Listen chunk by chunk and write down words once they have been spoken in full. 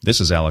This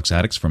is Alex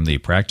Addix from the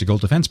Practical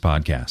Defense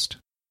Podcast.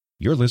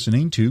 You're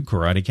listening to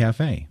Karate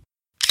Cafe.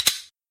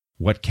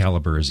 What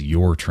caliber is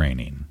your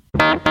training?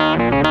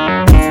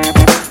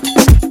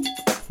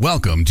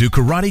 Welcome to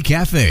Karate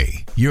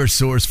Cafe, your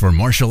source for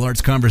martial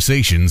arts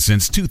conversations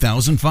since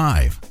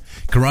 2005.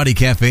 Karate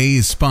Cafe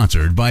is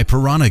sponsored by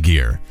Piranha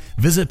Gear.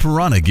 Visit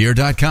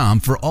piranhagear.com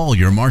for all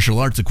your martial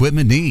arts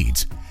equipment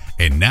needs.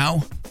 And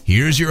now,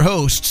 here's your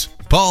hosts,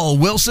 Paul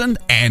Wilson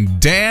and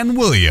Dan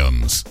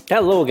Williams.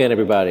 Hello again,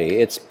 everybody.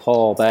 It's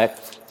Paul back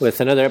with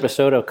another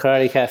episode of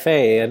Karate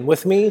Cafe. And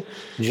with me,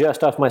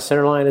 just off my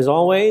center line as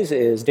always,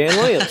 is Dan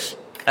Williams.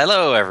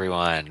 Hello,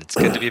 everyone. It's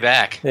good to be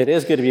back. It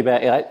is good to be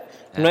back.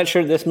 I'm not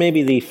sure. This may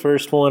be the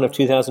first one of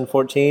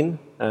 2014.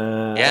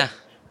 Yeah.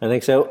 I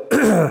think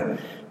so.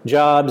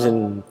 Jobs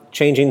and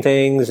changing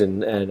things,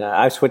 and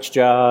I've switched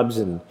jobs.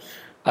 And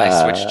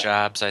I switched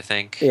jobs, I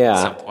think, at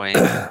some point.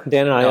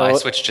 Dan and I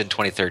switched in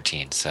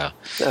 2013, so.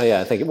 Oh, yeah,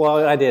 I think.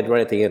 Well, I did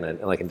right at the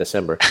end, like in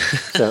December.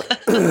 So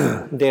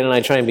Dan and I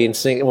try and be in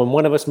sync. When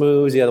one of us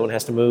moves, the other one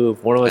has to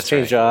move. One of us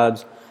changes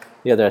jobs,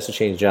 the other has to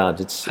change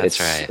jobs. That's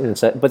right.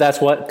 But that's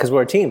because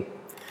we're a team.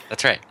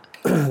 That's right.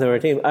 We're a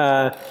team.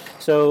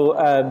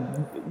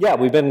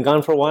 We've been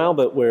gone for a while,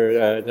 but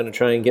we're going to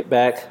try and get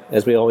back,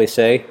 as we always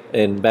say,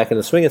 and back in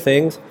the swing of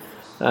things.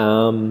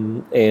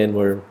 And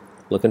we're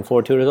looking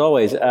forward to it as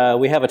always.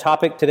 We have a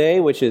topic today,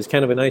 which is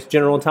kind of a nice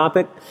general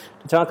topic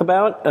to talk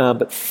about.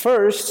 But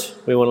first,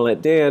 we want to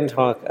let Dan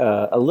talk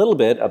a little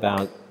bit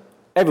about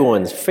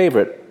everyone's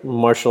favorite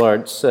martial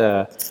arts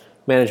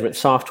management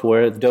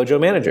software, the Dojo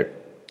Manager.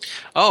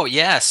 Oh,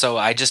 yeah. So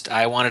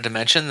I wanted to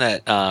mention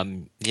that,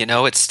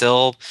 it's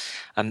still,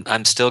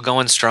 I'm still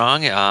going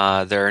strong.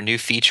 There are new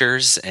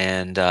features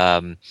and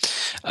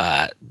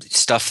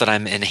stuff that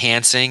I'm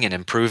enhancing and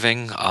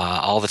improving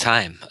all the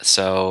time.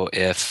 So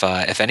if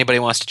anybody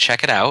wants to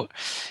check it out,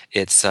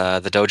 it's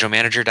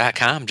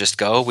thedojomanager.com. Just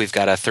go. We've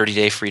got a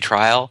 30-day free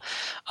trial.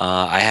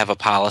 I have a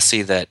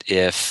policy that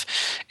if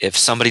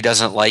somebody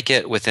doesn't like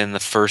it within the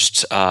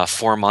first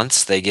 4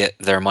 months, they get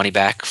their money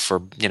back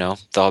for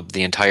the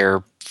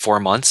entire 4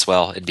 months.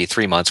 Well, it'd be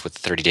 3 months with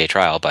the 30-day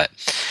trial, but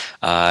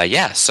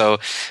So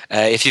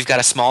if you've got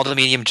a small to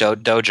medium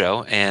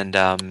dojo, and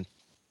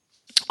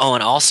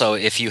and also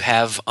if you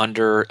have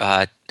under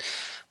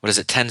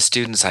 10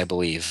 students, I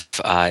believe,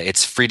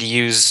 it's free to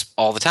use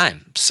all the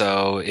time.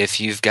 So if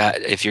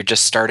you're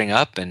just starting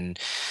up and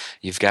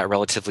you've got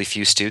relatively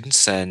few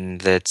students,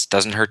 and it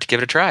doesn't hurt to give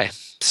it a try.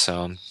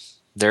 So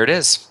there it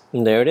is.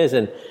 There it is,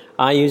 and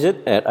I use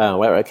it at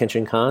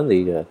Kenshin Kan,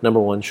 the number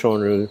one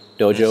Shorin-ryu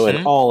dojo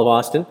in all of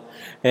Austin.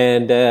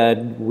 And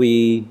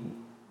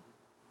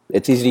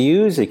it's easy to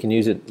use. You can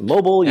use it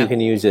mobile. You can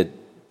use it,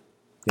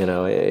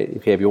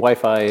 if you have your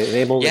Wi-Fi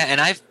enabled. Yeah,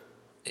 and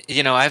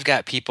I've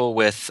got people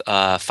with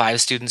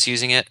 5 students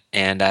using it,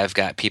 and I've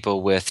got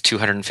people with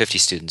 250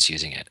 students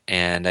using it.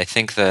 And I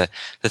think the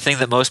thing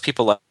that most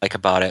people like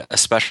about it,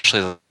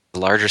 especially the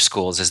larger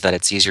schools, is that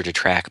it's easier to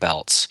track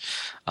belts.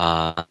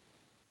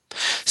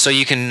 So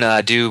you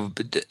can do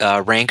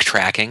rank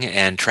tracking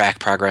and track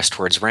progress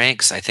towards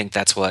ranks. I think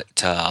that's what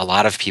a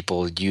lot of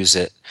people use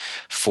it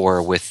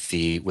for with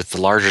the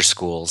larger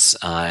schools,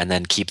 and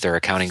then keep their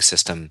accounting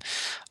system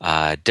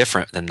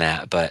different than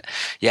that. But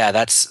yeah,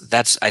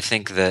 that's I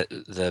think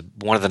the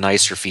one of the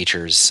nicer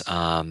features.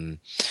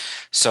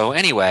 So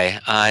anyway,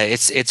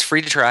 it's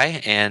free to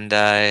try, and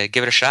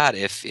give it a shot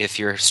if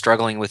you're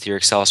struggling with your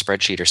Excel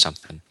spreadsheet or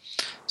something.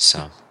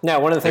 So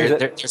now, one of the things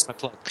there's my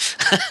plug.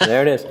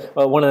 There it is.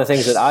 Well, one of the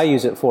things that I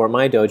use it for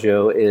my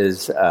dojo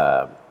is,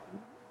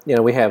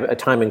 we have a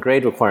time and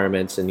grade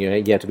requirements, and you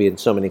have to be in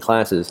so many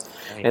classes.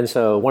 Right. And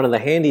so one of the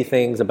handy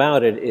things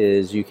about it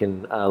is you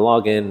can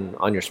log in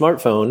on your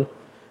smartphone,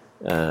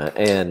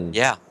 and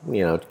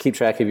keep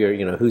track of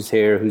your who's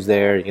here, who's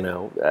there,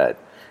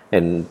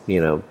 and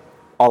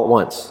all at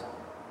once.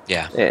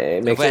 Yeah.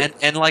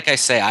 And like I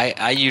say,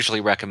 I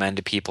usually recommend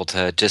to people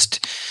to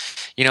just,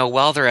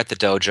 while they're at the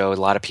dojo, a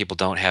lot of people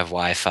don't have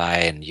Wi-Fi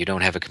and you don't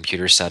have a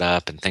computer set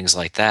up and things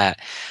like that.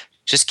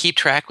 Just keep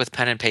track with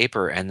pen and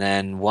paper, and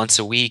then once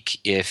a week,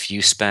 if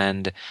you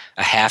spend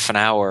a half an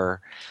hour,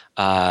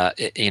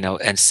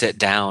 and sit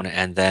down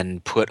and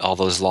then put all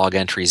those log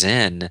entries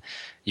in,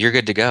 you're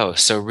good to go.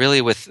 So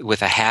really,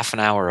 with a half an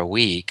hour a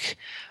week,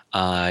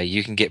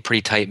 you can get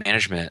pretty tight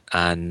management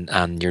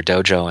on your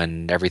dojo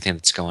and everything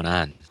that's going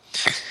on.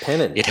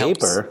 Pen and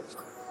paper. Helps.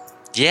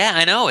 Yeah,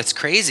 I know, it's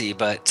crazy,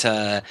 but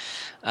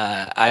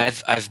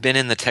I've been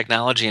in the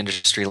technology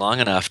industry long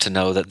enough to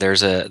know that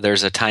there's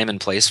a time and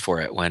place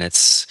for it when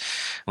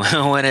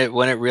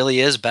it really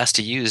is best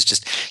to use.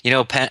 Just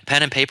pen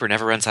and paper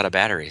never runs out of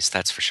batteries.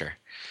 That's for sure.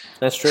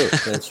 That's true.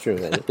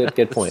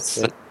 Good point.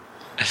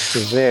 It's a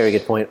very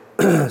good point.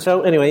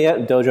 So anyway,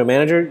 Dojo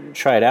Manager,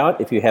 try it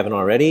out if you haven't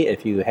already.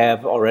 If you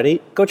have already,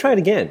 go try it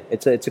again.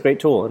 It's a great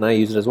tool, and I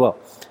use it as well.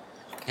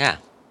 Yeah.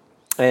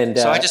 And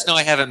so I just know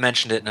I haven't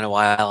mentioned it in a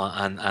while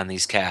on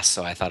these casts,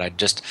 so I thought I'd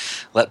just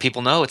let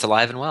people know it's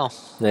alive and well.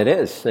 It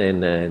is,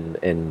 and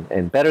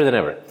better than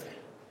ever.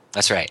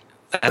 That's right.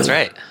 That's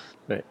right.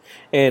 Right.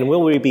 And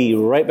we'll be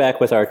right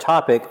back with our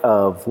topic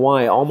of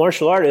why all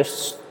martial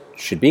artists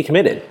should be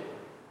committed.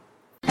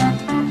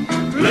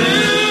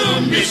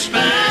 Gloom,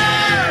 despair,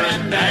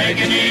 and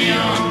agony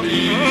on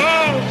me.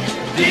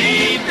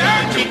 Deep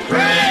dark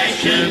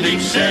depression,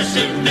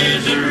 excessive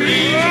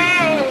misery.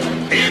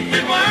 If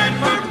it weren't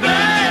for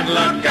bad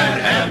luck,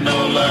 I'd have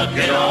no luck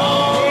at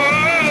all.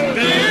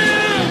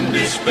 Gloom,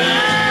 despair,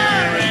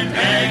 and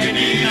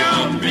agony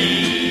on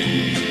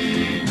me.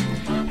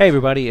 Hey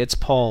everybody, it's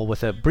Paul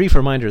with a brief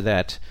reminder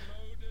that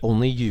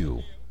only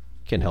you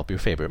can help your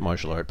favorite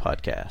martial art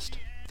podcast.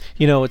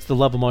 You know, it's the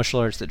love of martial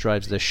arts that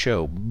drives this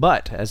show,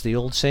 but as the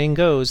old saying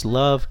goes,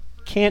 love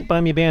can't buy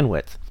me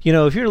bandwidth. You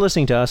know, if you're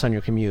listening to us on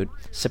your commute,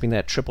 sipping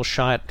that triple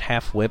shot,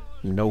 half whip,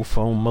 no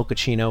foam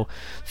mochaccino,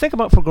 think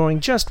about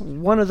foregoing just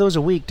one of those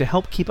a week to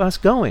help keep us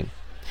going.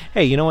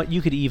 Hey, you know what?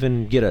 You could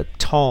even get a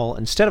tall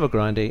instead of a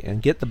grande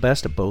and get the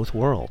best of both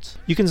worlds.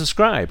 You can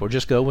subscribe or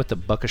just go with the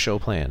Buck a Show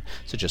plan.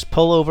 So just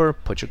pull over,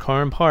 put your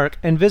car in park,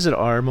 and visit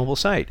our mobile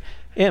site,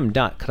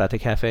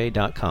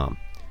 m.karatecafe.com.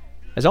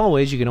 As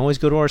always, you can always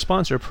go to our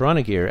sponsor,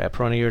 Piranha Gear, at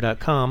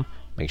piranhagear.com.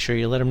 Make sure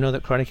you let them know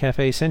that Karate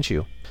Cafe sent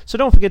you. So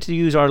don't forget to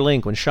use our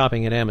link when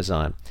shopping at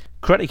Amazon.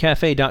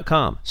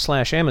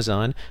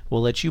 karatecafe.com/Amazon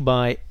will let you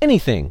buy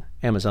anything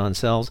Amazon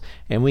sells,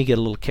 and we get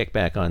a little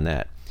kickback on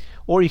that.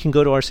 Or you can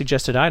go to our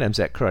suggested items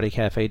at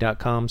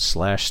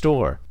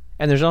karatecafe.com/store.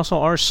 And there's also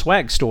our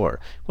swag store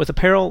with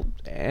apparel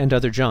and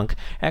other junk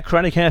at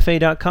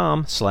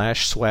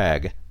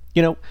karatecafe.com/swag.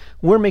 You know,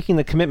 we're making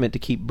the commitment to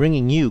keep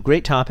bringing you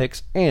great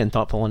topics and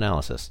thoughtful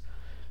analysis.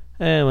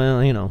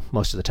 Well, you know,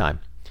 most of the time.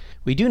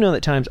 We do know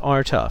that times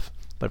are tough,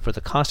 but for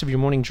the cost of your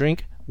morning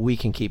drink, we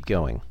can keep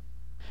going.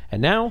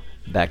 And now,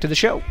 back to the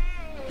show.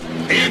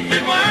 If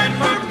it weren't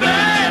for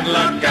bad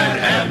luck, I'd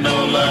have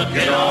no luck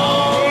at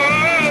all.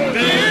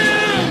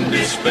 Gloom,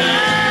 despair,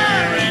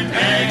 and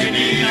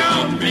agony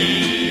on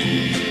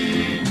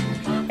me.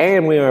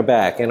 And we are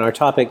back, and our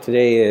topic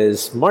today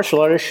is martial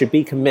artists should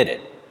be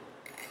committed.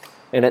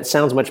 And it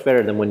sounds much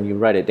better than when you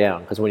write it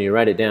down, because when you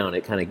write it down,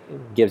 it kind of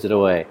gives it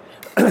away.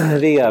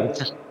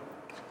 The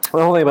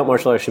whole thing about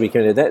martial arts should be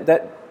committed.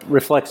 That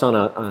reflects on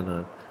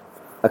a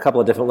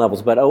couple of different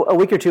levels. But a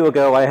week or two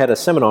ago, I had a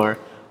seminar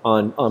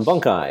on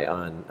bunkai,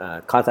 on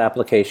kata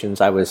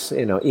applications. I was,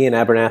 Ian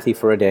Abernathy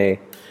for a day,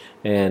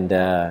 and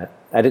I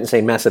didn't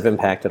say massive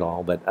impact at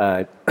all, but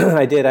I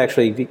did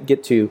actually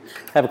get to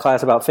have a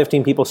class. About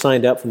 15 people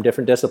signed up from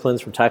different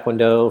disciplines, from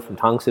Taekwondo, from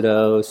Tang Soo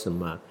Do,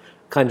 some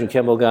Kanjun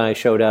Kembo guy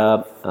showed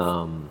up.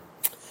 And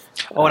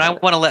I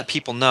want to let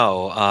people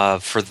know,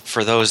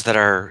 for those that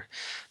are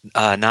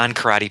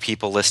non-karate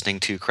people listening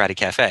to Karate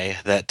Cafe,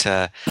 that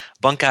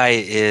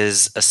bunkai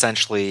is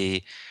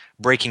essentially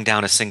breaking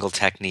down a single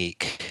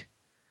technique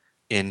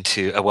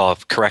into,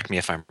 correct me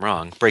if I'm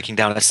wrong, breaking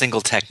down a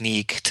single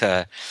technique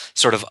to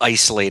sort of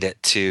isolate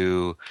it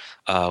to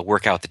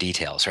work out the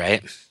details,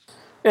 right?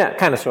 Yeah,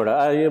 kind of, sort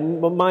of.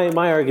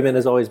 My argument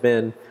has always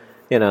been,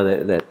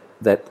 that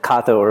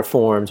kata or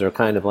forms are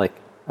kind of like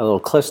a little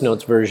Cliff's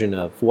Notes version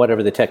of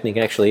whatever the technique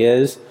actually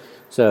is.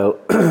 So,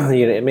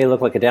 it may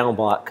look like a down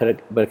block,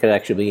 but it could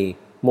actually be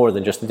more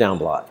than just a down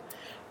block.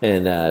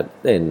 And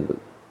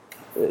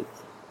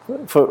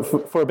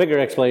for a bigger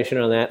explanation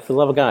on that, for the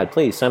love of God,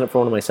 please sign up for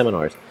one of my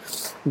seminars.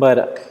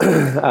 But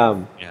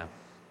yeah,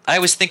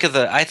 I think of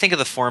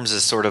the forms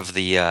as sort of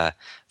the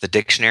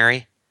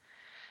dictionary.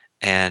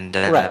 And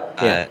right,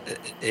 yeah.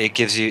 It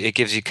gives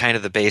you kind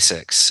of the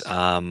basics,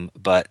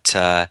 but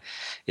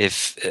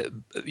if the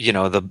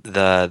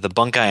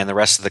bunkai and the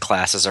rest of the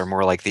classes are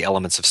more like the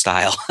elements of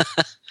style.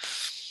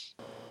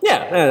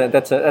 Yeah,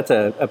 that's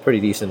a pretty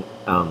decent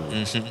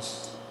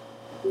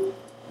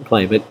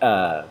play.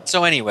 But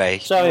so anyway,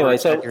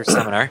 your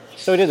seminar.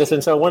 So we did this,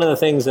 and so one of the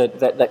things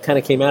that kind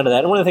of came out of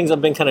that, and one of the things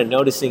I've been kind of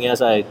noticing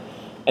as I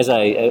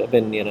have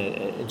been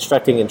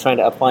instructing and trying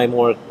to apply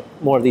more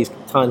of these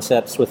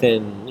concepts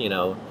within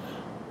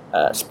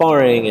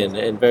sparring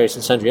and various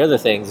and sundry other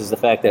things, is the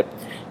fact that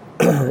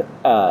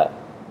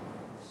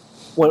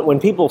when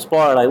people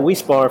spar, like we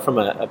spar from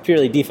a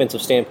purely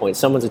defensive standpoint,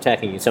 someone's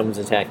attacking you,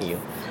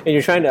 and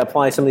you're trying to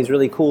apply some of these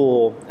really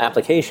cool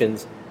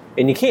applications,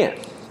 and you can't.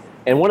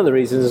 And one of the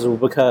reasons is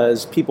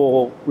because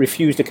people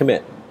refuse to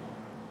commit.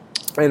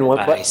 And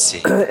I see.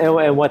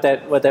 And what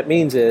that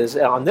means is,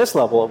 on this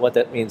level, what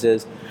that means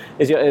is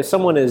if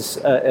someone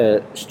is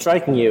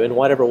striking you in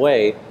whatever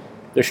way,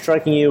 they're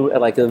striking you at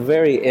like the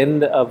very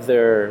end of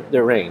their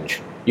range,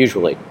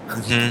 usually.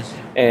 Mm-hmm.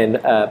 And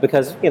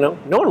because no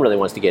one really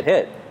wants to get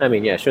hit. I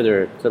mean, yeah, sure,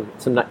 there are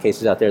some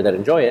nutcases out there that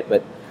enjoy it,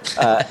 but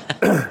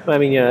I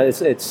mean,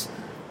 it's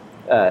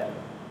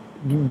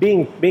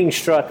being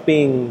struck,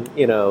 being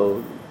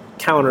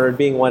countered,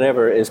 being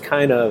whatever is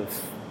kind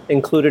of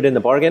included in the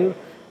bargain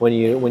when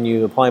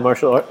you apply a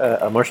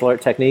martial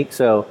art technique.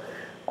 So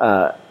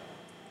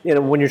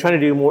when you're trying to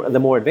do the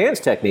more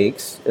advanced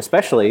techniques,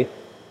 especially,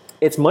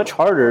 it's much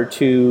harder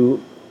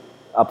to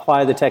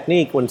apply the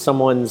technique when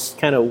someone's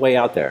kind of way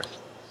out there.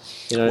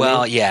 You know what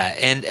I mean? Yeah,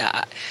 and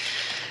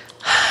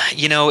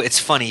It's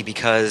funny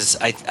because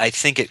I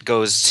think it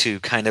goes to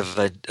kind of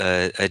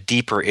a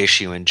deeper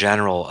issue in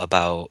general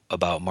about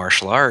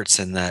martial arts,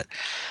 and that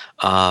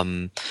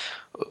who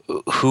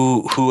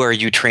are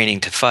you training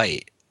to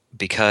fight?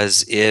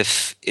 Because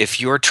if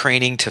you're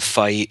training to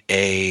fight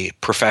a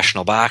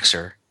professional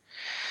boxer,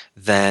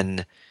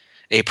 then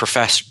a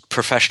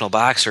professional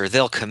boxer,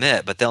 they'll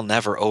commit, but they'll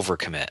never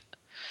overcommit.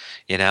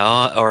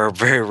 Or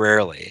very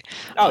rarely.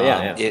 Oh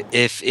yeah.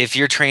 If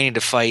you're training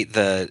to fight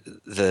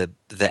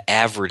the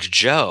average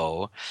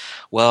Joe,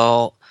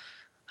 well,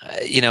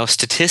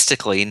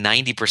 statistically,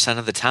 90%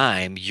 of the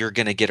time you're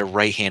going to get a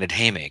right-handed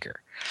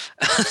haymaker.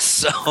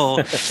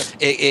 So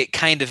it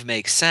kind of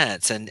makes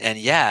sense, and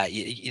yeah,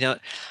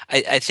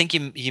 I think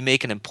you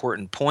make an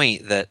important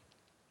point that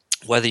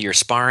whether you're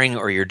sparring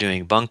or you're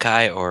doing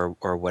bunkai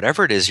or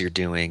whatever it is you're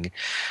doing,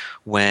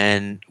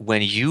 when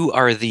you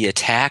are the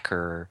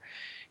attacker,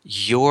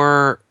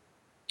 your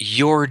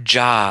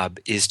job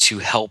is to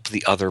help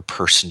the other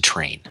person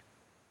train.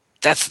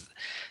 That's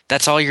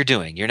all you're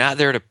doing. You're not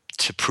there to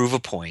prove a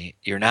point.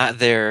 You're not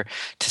there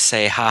to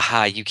say,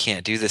 ha, you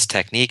can't do this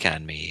technique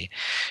on me.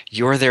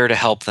 You're there to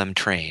help them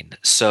train.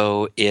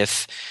 So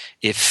if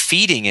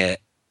feeding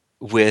it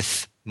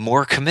with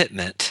more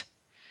commitment,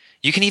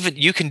 you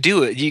can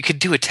do it. You could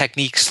do a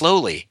technique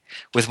slowly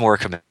with more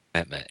commitment.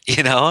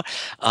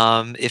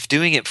 If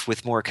doing it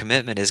with more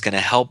commitment is going to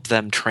help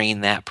them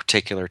train that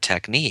particular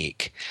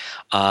technique,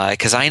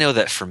 because I know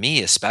that for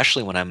me,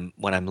 especially when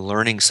I'm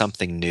learning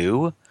something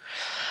new,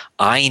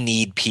 I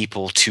need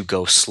people to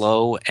go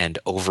slow and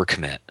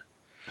overcommit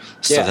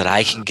so that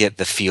I can get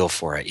the feel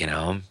for it.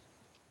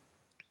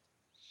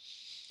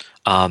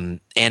 And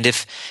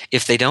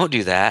if they don't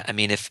do that, I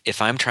mean,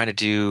 if I'm trying to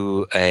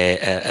do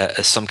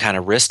some kind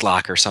of wrist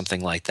lock or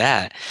something like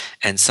that,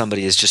 and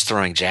somebody is just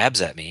throwing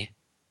jabs at me,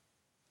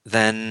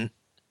 then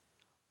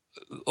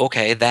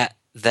okay, that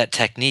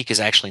technique is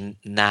actually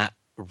not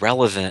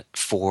relevant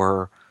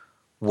for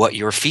what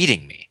you're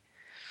feeding me.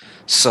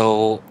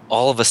 So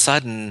all of a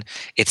sudden,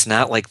 it's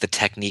not like the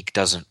technique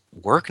doesn't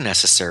work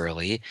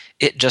necessarily.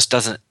 It just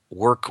doesn't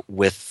work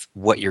with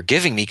what you're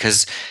giving me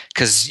because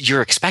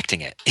you're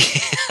expecting it.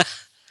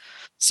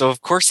 So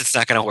of course it's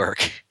not going to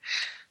work.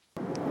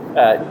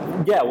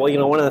 Yeah,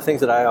 well, one of the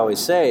things that I always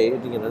say,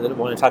 that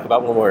when I talk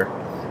about when we're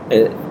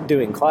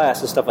doing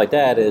class and stuff like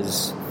that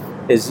is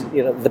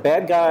the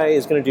bad guy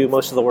is going to do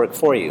most of the work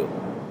for you.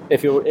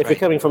 If you're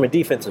coming from a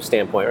defensive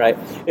standpoint, right?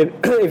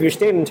 If you're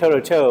standing toe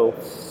to toe,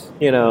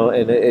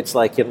 and it's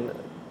like a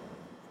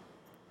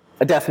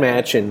death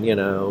match and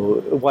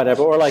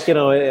whatever, or like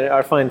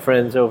our fine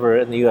friends over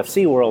in the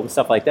UFC world and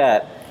stuff like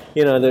that,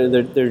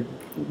 they're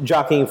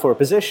jockeying for a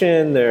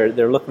position,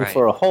 they're looking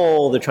for a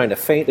hole, they're trying to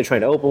feint, they're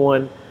trying to open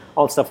one,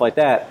 all stuff like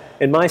that.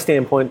 In my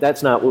standpoint,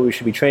 that's not what we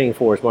should be training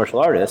for as martial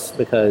artists,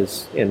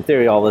 because in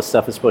theory all this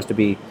stuff is supposed to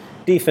be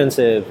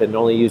defensive and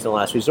only used in the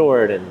last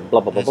resort and blah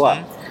blah blah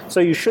blah. So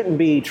you shouldn't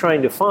be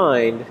trying to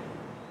find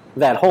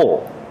that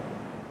hole.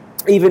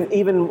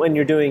 Even when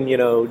you're doing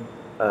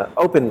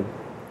open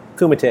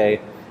kumite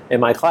in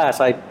my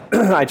class, I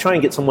I try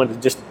and get someone to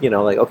just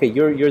like, okay,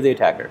 you're the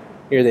attacker,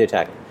 you're the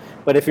attacker.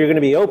 But if you're going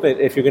to be open,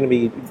 if you're going to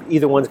be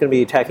either one's going to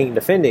be attacking and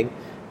defending,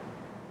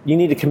 you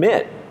need to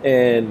commit.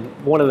 And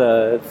one of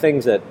the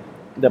things that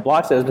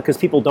blocks that is because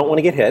people don't want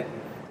to get hit,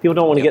 people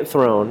don't want to get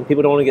thrown,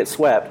 people don't want to get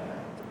swept,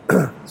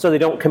 so they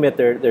don't commit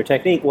their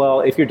technique.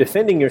 Well, if you're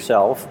defending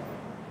yourself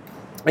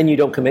and you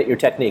don't commit your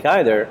technique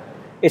either,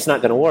 it's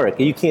not going to work.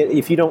 You can't,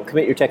 if you don't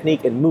commit your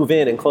technique and move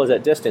in and close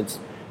that distance,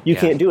 you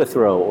can't do a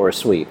throw or a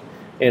sweep.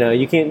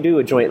 You can't do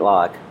a joint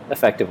lock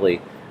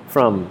effectively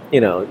from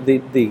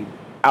the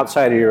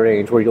outside of your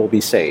range where you'll be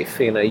safe.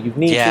 You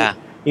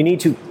need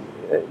to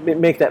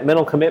make that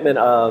mental commitment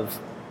of,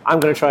 I'm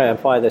going to try and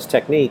apply this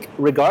technique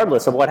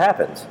regardless of what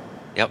happens.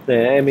 Yep.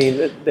 I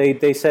mean,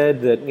 they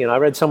said that, I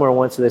read somewhere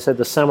once that they said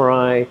the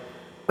samurai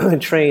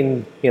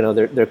train,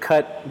 their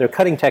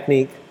cutting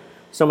technique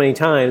so many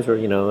times, or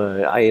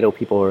Aido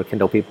people or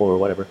Kendo people or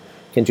whatever,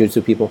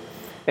 Kenjutsu people,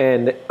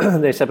 and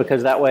they said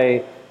because that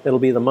way it'll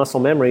be the muscle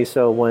memory.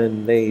 So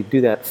when they do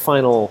that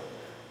final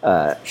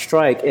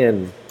strike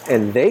and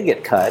they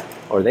get cut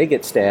or they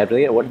get stabbed,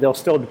 they'll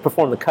still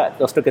perform the cut.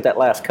 They'll still get that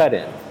last cut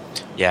in.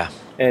 Yeah.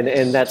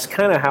 And that's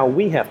kind of how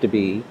we have to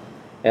be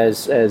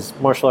as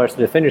martial arts to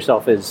defend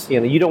yourself. Is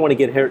you don't want to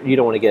get hurt, you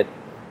don't want to get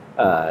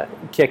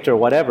kicked or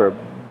whatever,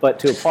 but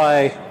to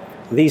apply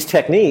these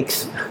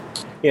techniques,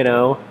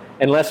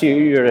 unless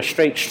you're a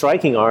straight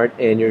striking art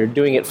and you're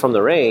doing it from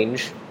the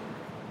range,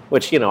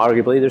 which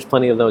arguably there's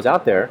plenty of those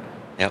out there.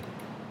 Yep.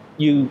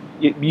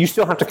 You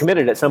still have to commit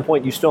it at some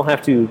point. You still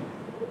have to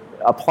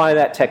apply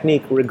that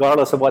technique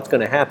regardless of what's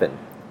going to happen.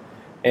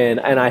 And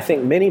I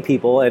think many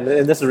people, and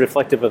this is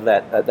reflective of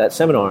that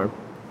seminar,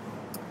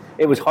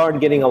 it was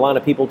hard getting a lot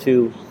of people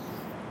to,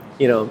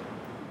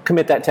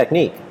 commit that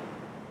technique.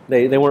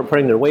 They weren't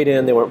putting their weight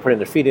in, they weren't putting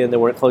their feet in, they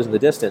weren't closing the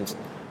distance,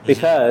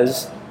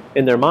 because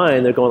in their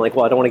mind they're going like,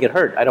 well, I don't want to get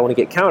hurt, I don't want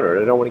to get countered,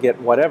 I don't want to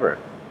get whatever.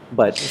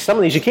 But some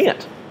of these you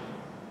can't.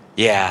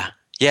 Yeah,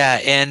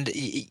 and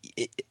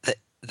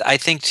I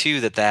think too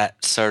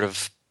that sort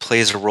of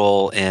plays a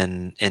role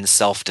in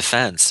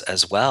self-defense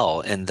as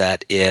well, in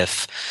that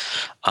if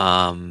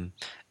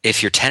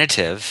you're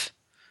tentative,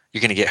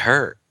 you're going to get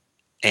hurt.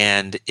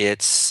 And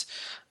it's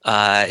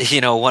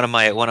one of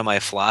my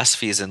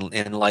philosophies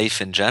in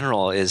life in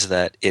general is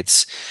that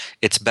it's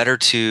better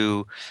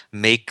to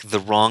make the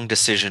wrong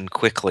decision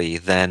quickly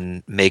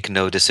than make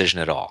no decision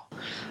at all.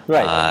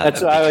 Right.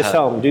 That's what I always Because,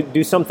 tell them.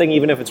 Do something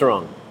even if it's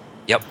wrong.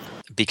 yep,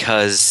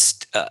 because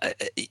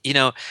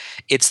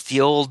it's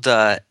the old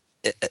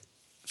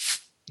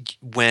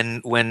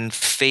when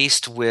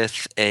faced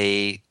with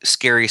a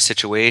scary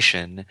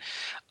situation,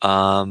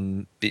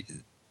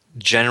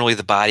 generally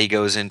the body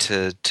goes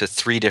into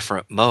three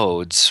different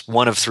modes,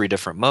 one of three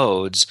different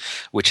modes,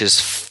 which is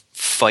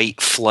fight,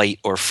 flight,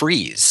 or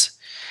freeze.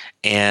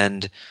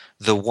 And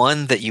the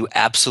one that you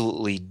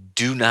absolutely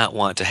do not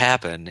want to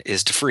happen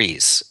is to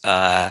freeze.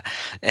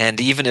 And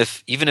even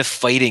if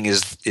fighting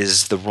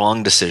is the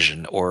wrong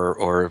decision,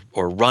 or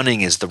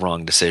running is the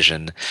wrong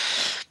decision,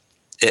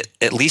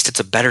 at least it's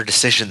a better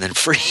decision than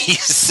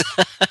freeze.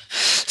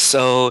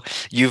 So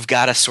you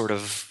got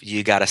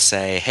to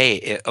say,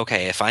 hey,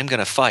 okay, if I'm going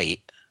to fight,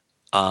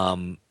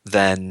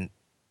 then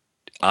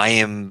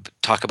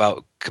talk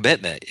about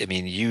commitment. I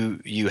mean,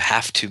 you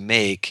have to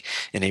make,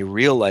 in a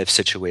real life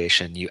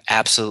situation, you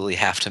absolutely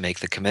have to make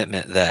the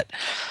commitment that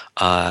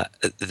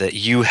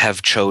you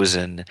have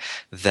chosen,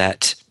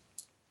 that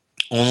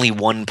only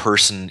one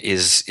person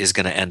is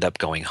going to end up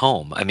going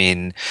home. I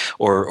mean,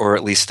 or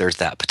at least there's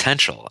that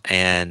potential.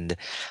 And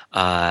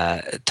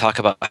talk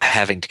about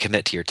having to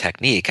commit to your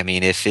technique. I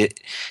mean, if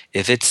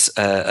it's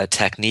a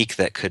technique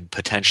that could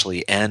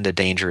potentially end a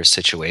dangerous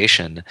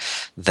situation,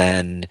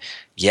 then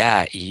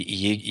yeah,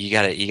 you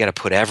gotta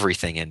put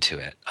everything into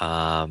it.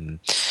 And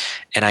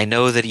I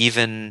know that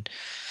even,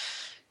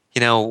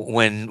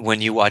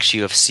 when you watch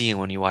UFC and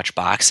when you watch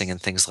boxing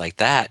and things like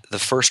that, the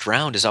first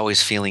round is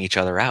always feeling each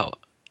other out.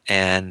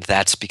 And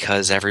that's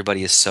because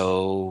everybody is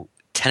so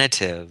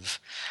tentative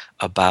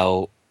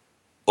about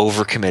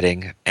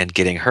overcommitting and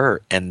getting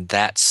hurt. And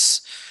that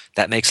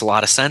makes a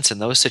lot of sense in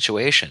those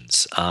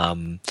situations.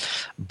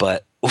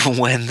 But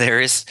when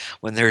there is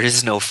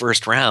no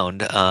first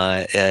round,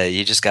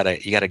 you just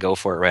gotta go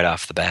for it right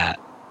off the bat.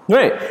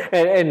 Right.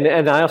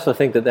 And I also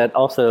think that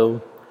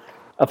also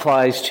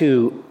applies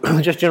to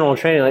just general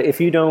training. Like if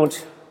you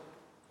don't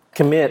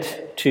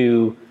commit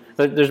to,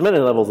 there's many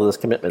levels of this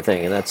commitment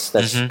thing, and that's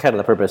kind of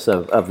the purpose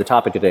of the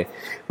topic today.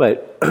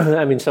 But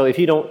I mean, so if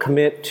you don't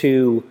commit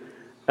to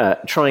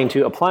trying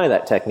to apply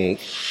that technique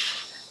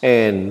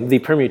and the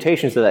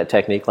permutations of that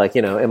technique, like,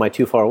 am I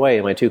too far away?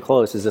 Am I too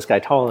close? Is this guy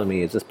taller than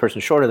me? Is this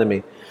person shorter than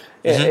me?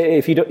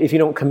 If you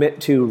don't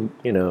commit to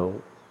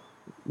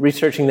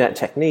researching that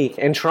technique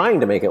and trying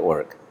to make it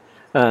work.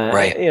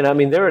 Right. I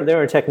mean,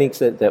 there are techniques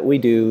that we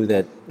do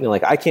that,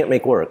 like I can't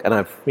make work, and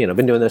I've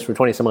been doing this for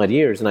 20 some odd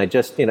years, and I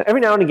just every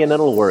now and again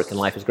that'll work, and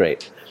life is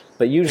great.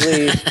 But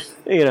usually,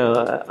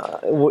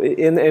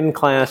 in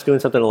class doing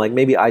something like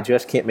maybe I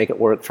just can't make it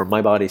work for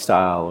my body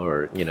style,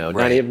 or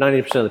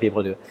 90% of the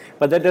people do it.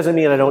 But that doesn't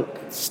mean I don't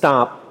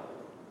stop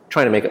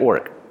trying to make it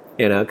work.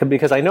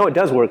 Because I know it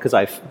does work because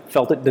I've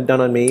felt it done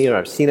on me, or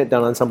I've seen it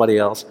done on somebody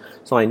else.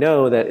 So I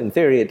know that in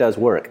theory it does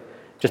work.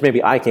 Just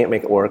maybe I can't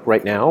make it work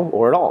right now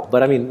or at all.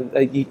 But I mean,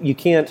 you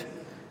can't,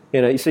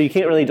 so you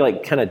can't really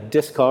like kind of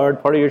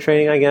discard part of your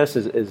training, I guess,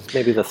 is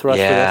maybe the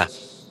thrust of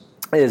this.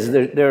 Is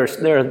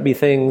there'll be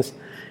things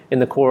in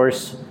the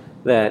course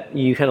that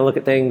you kind of look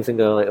at things and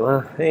go like,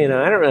 well, I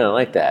don't really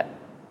like that.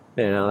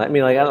 I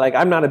mean, like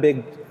I'm not a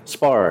big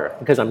sparrer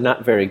because I'm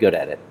not very good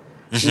at it.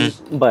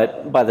 Mm-hmm.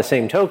 But by the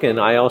same token,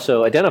 I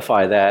also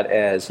identify that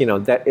as,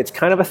 that it's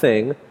kind of a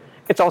thing.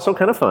 It's also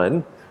kind of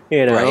fun.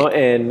 Right.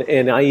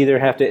 And I either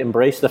have to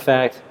embrace the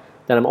fact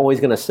that I'm always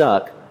going to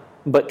suck,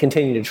 but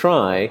continue to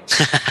try,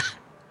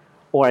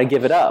 or I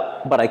give it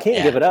up. But I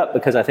can't give it up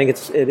because I think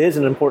it is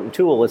an important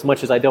tool. As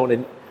much as I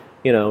don't,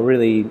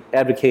 really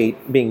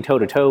advocate being toe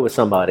to toe with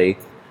somebody,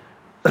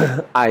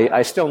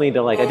 I still need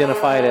to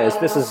identify it as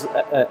this is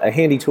a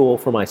handy tool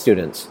for my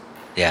students.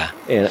 Yeah.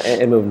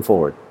 And moving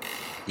forward.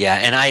 Yeah,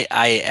 and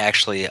I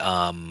actually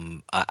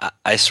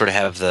I sort of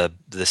have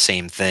the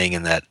same thing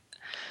in that.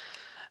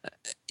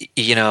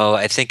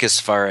 I think as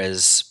far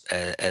as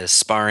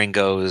sparring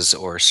goes,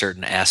 or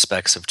certain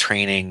aspects of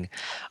training,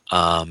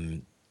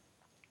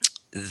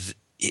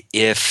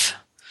 if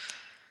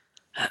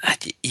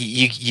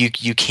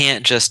you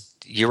can't just,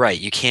 you're right,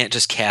 you can't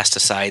just cast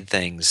aside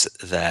things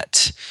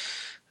that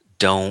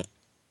don't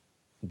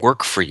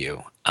work for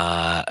you,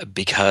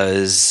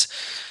 because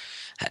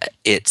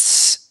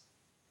it's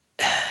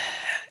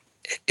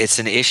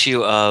an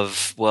issue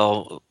of,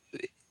 well,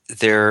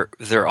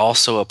 they're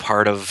also a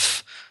part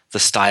of the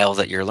style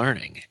that you're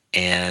learning.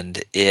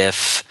 And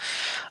if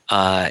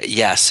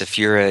yes, if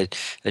you're a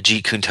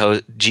Jeet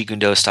Kune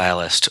Do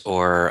stylist,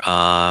 or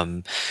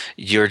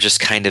you're just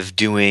kind of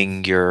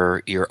doing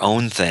your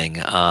own thing,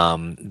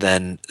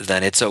 then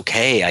it's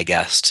okay, I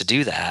guess, to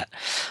do that.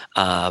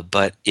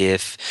 But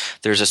if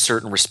there's a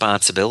certain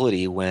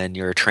responsibility when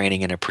you're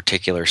training in a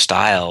particular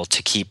style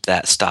to keep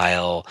that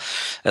style,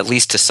 at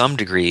least to some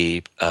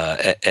degree,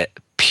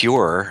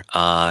 pure,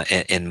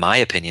 in my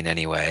opinion,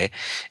 anyway,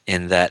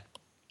 in that.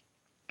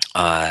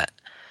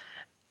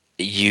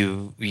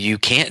 You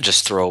can't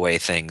just throw away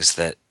things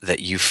that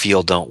you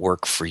feel don't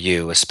work for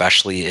you,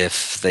 especially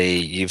if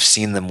you've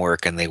seen them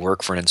work and they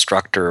work for an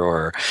instructor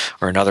or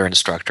another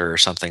instructor or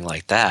something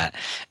like that,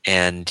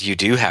 and you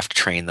do have to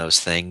train those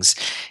things,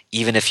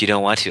 even if you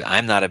don't want to.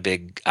 I'm not a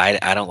big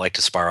I don't like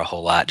to spar a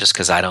whole lot just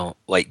because I don't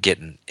like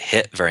getting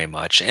hit very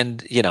much,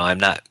 and I'm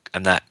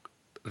not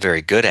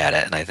very good at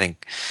it, and I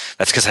think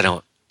that's because I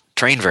don't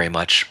train very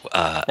much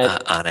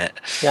on it.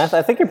 Yeah,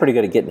 I think you're pretty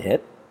good at getting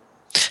hit.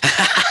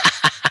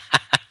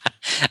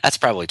 That's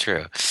probably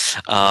true.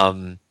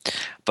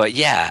 But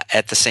yeah,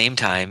 at the same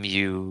time,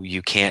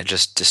 you can't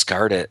just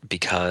discard it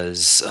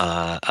because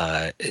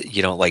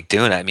you don't like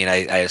doing it. I mean,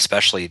 I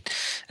especially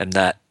am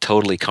not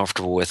totally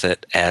comfortable with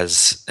it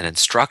as an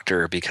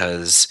instructor,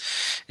 because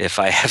if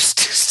I have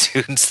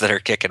students that are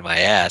kicking my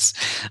ass,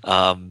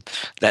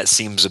 that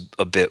seems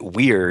a bit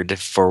weird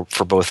for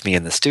both me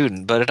and the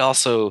student. But it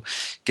also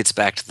gets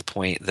back to the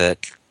point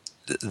that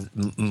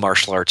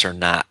martial arts are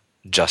not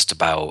just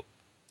about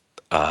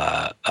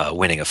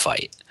winning a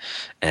fight,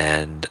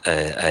 and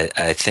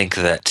I think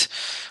that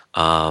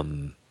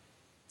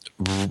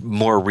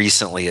more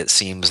recently it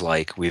seems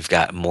like we've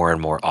got more and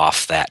more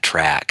off that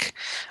track.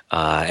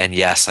 And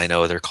yes, I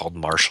know they're called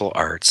martial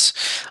arts,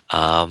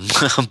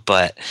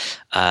 but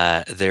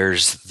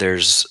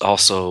there's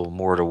also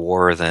more to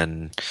war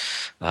than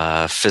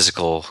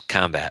physical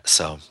combat.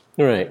 So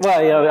Right.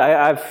 Well,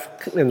 I've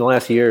in the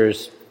last few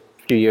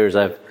years,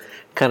 I've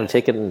kind of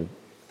taken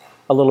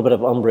a little bit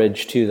of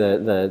umbrage to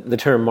the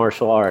term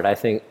martial art. I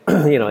think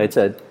it's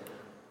a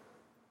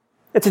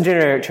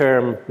generic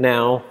term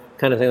now,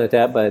 kind of thing like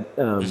that. But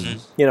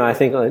I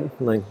think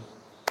like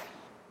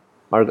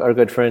our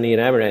good friend Ian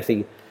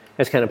Abernathy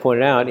has kind of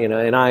pointed out,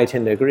 and I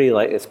tend to agree.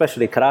 Like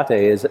especially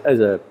karate is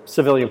a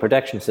civilian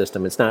protection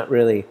system. It's not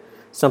really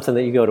something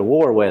that you go to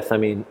war with. I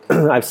mean,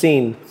 we've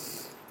seen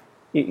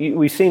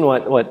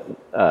what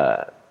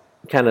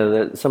kind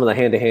of some of the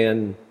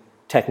hand-to-hand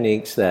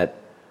techniques that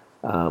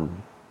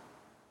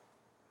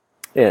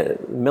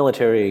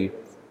military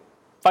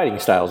fighting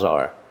styles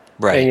are,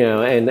 right?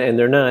 And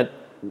they're not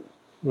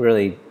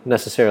really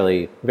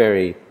necessarily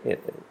very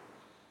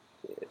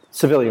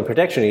civilian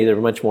protection either.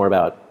 Much more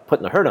about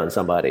putting the hurt on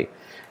somebody,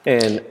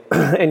 and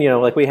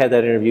like we had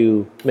that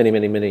interview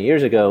many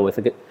years ago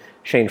with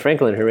Shane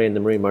Franklin, who ran the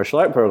Marine Martial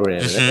Art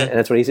program, and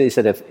that's what he said. He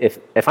said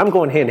if I'm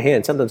going hand to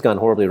hand, something's gone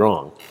horribly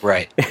wrong,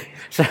 right?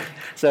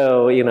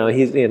 So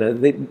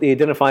they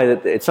identify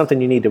that it's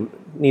something you need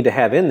to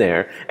have in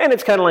there, and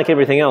it's kind of like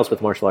everything else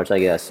with martial arts, I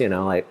guess.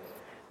 Like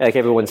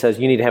everyone says,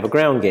 you need to have a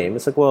ground game.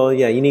 It's like, well,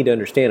 yeah, you need to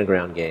understand a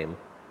ground game,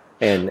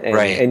 and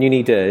right. And you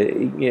need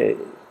to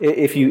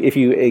if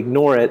you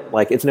ignore it,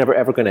 like it's never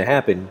ever going to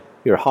happen,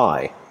 you're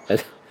high.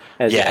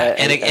 And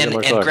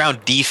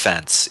ground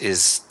defense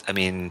is, I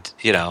mean,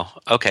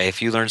 okay,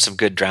 if you learn some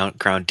good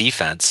ground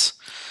defense,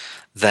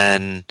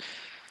 then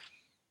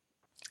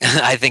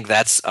I think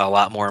that's a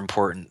lot more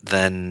important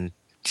than,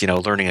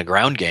 learning a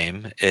ground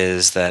game,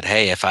 is that,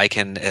 hey, if I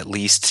can at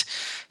least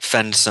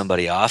fend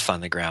somebody off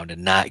on the ground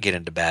and not get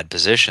into bad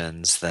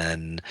positions,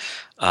 then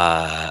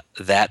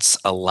that's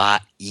a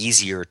lot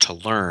easier to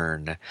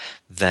learn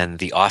than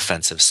the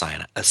offensive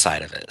side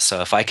of it.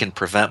 So if I can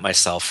prevent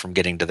myself from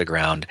getting to the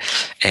ground,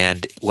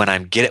 and when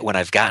I've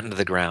gotten to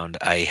the ground,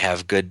 I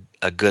have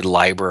a good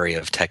library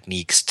of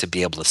techniques to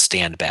be able to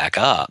stand back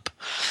up,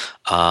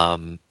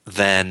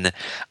 then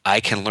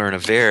I can learn a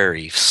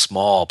very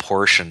small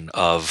portion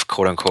of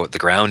quote unquote the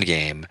ground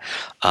game,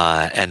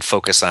 and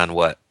focus on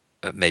what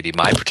maybe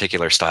my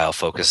particular style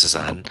focuses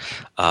on,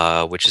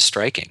 which is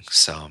striking.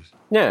 So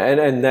yeah,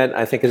 and that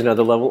I think is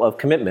another level of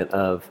commitment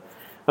of,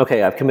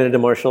 okay, I've committed to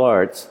martial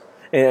arts.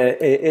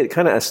 It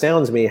kind of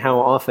astounds me how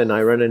often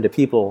I run into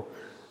people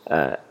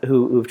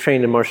who've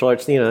trained in martial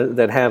arts,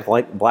 that have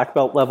like black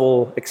belt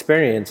level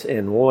experience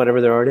in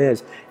whatever their art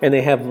is, and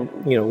they have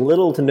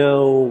little to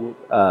no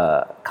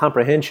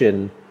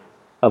comprehension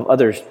of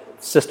other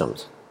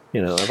systems,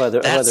 of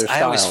other styles.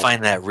 I always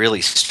find that really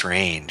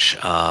strange,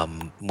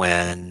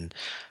 when,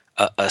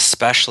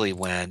 especially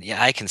when,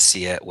 I can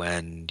see it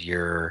when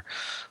you're,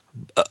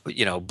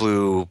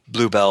 blue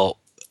belt,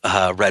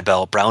 red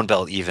belt, brown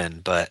belt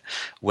even, but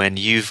when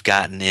you've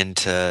gotten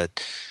into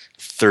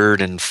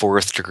third and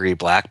fourth degree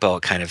black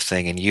belt kind of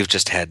thing, and you've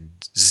just had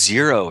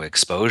zero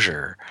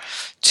exposure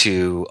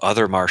to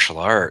other martial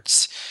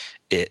arts,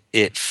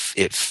 it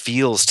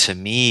feels to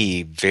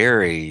me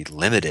very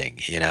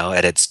limiting, and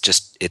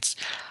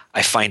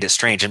I find it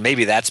strange, and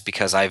maybe that's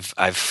because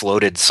I've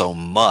floated so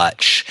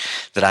much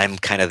that I'm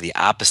kind of the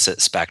opposite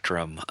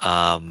spectrum.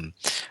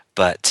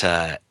 But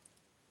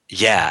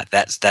Yeah,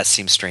 that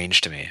seems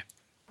strange to me.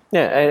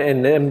 Yeah,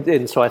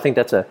 and so I think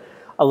that's a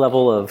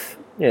level of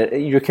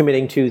you're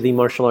committing to the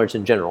martial arts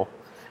in general.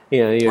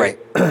 You're, Right.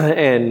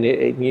 and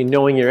you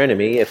knowing your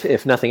enemy,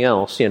 if nothing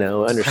else,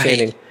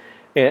 understanding. Right.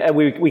 Yeah,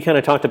 we kind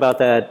of talked about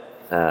that.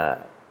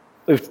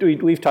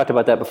 We've talked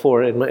about that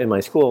before in my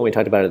school, and we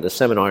talked about it at the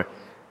seminar.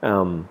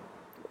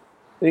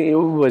 It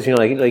was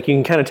like you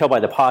can kind of tell by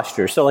the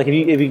posture. So like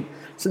if you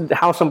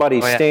how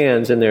somebody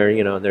stands in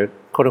their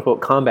quote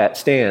unquote combat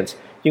stance,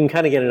 you can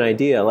kind of get an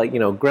idea. Like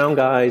ground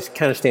guys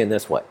kind of stand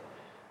this way,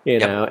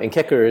 and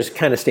kickers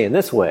kind of stand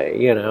this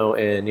way, and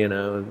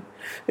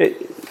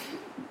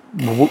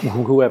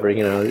whoever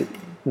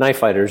knife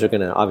fighters are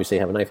going to obviously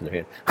have a knife in their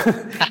hand,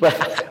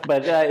 but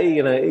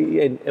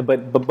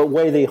the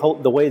way they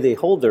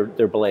hold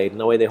their blade and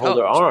the way they hold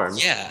their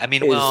arms,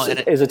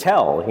 is a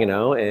tell,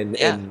 and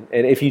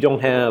if you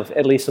don't have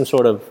at least some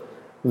sort of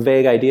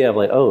vague idea of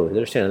like, oh,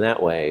 they're standing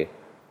that way,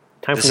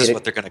 this is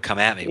what they're going to come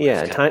at me with.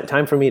 Yeah,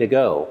 time for me to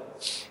go,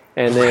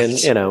 and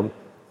then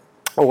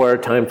or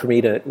time for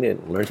me to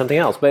learn something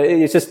else. But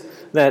it's just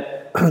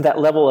that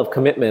level of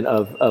commitment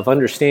of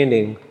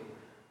understanding.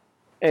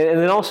 And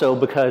then also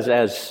because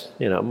as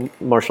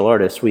martial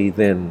artists, we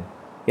then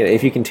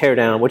if you can tear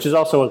down, which is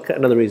also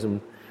another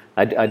reason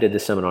I did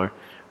this seminar,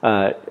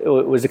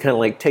 was to kind of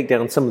like take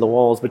down some of the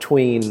walls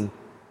between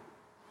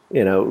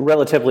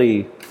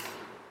relatively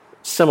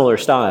similar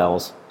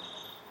styles,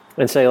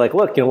 and say like,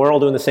 look, we're all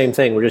doing the same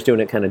thing, we're just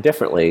doing it kind of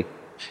differently.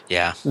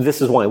 Yeah.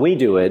 This is why we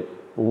do it.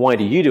 Why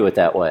do you do it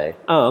that way?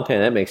 Oh, okay,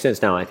 that makes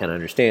sense. Now I kind of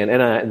understand,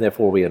 and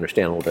therefore we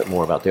understand a little bit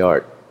more about the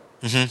art.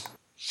 Mm-hmm.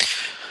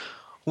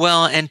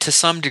 Well, and to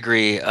some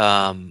degree,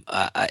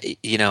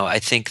 I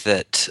think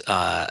that,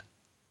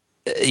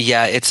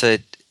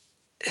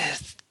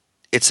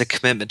 it's a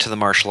commitment to the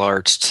martial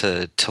arts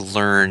to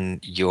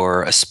learn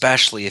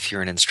especially if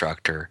you're an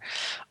instructor,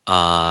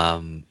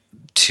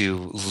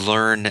 to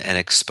learn and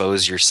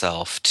expose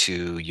yourself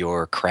to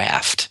your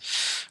craft.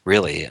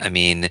 Really, I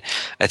mean,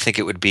 I think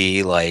it would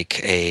be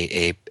like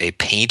a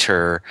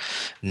painter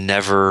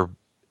never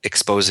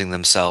exposing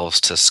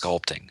themselves to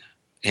sculpting.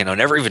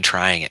 Never even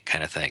trying it,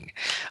 kind of thing.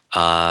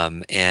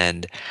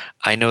 And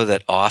I know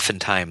that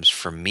oftentimes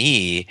for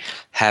me,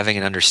 having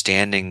an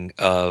understanding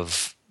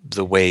of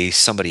the way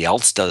somebody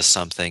else does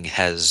something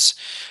has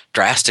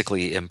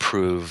drastically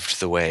improved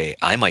the way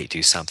I might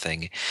do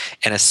something.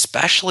 And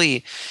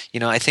especially,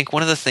 I think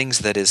one of the things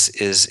that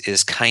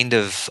is kind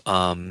of,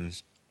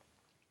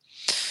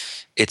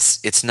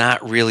 it's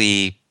not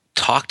really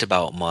talked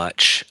about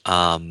much,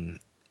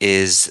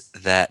 is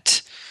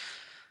that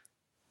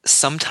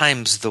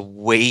sometimes the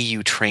way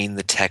you train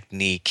the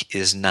technique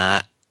is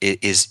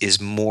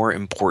more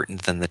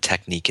important than the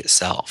technique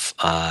itself,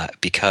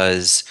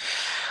 because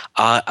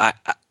I've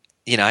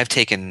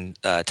taken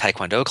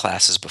Taekwondo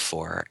classes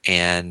before,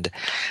 and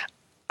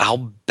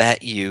I'll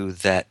bet you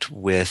that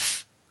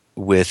with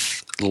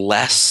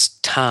less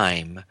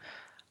time,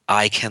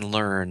 I can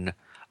learn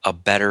a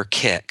better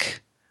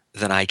kick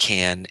than I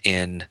can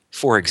in,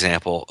 for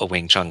example, a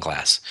Wing Chun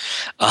class,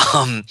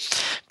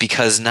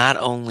 because not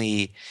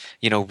only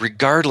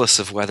regardless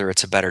of whether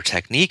it's a better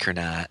technique or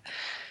not,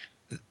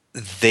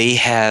 they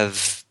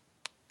have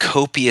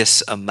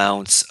copious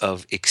amounts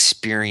of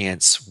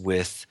experience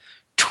with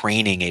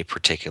training a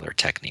particular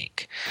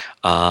technique.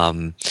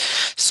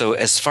 So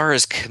as far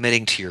as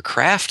committing to your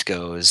craft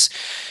goes,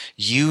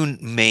 you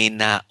may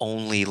not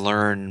only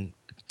learn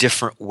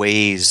different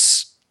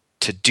ways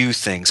to do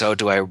things. Oh,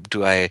 do I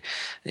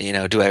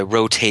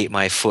rotate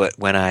my foot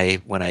when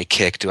I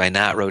kick? Do I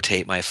not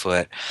rotate my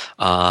foot?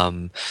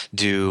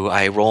 Do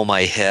I roll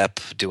my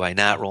hip? Do I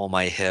not roll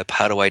my hip?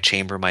 How do I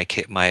chamber my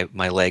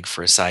leg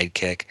for a side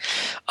kick?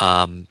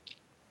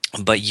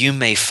 But you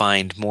may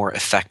find more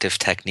effective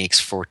techniques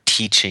for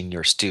teaching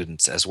your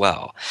students as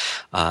well.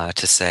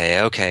 To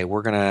say, okay,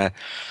 we're gonna.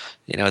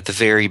 At the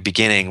very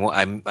beginning,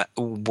 one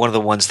of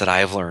the ones that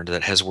I've learned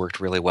that has worked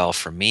really well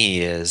for me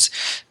is,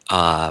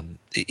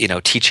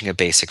 teaching a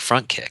basic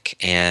front kick.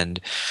 And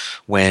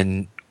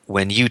when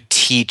you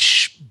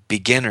teach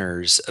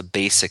beginners a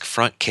basic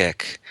front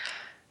kick,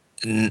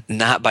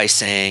 not by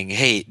saying,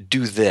 hey,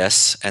 do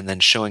this, and then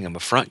showing them a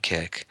front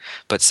kick,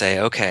 but say,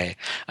 okay,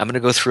 I'm going to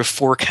go through a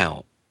 4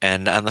 count.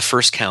 And on the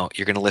first count,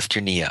 you're going to lift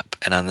your knee up.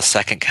 And on the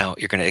second count,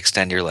 you're going to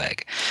extend your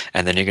leg.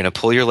 And then you're going to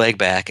pull your leg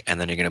back, and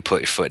then you're going to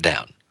put your foot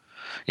down.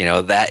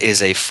 That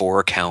is a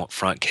 4 count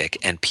front kick,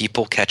 and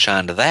people catch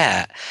on to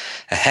that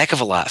a heck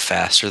of a lot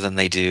faster than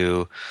they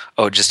do,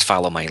 just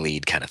follow my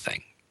lead kind of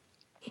thing.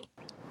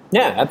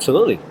 Yeah,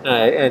 absolutely.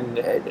 And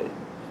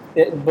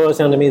it boils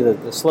down to me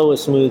that the slow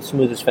is smooth,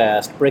 smooth is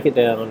fast. Break it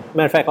down.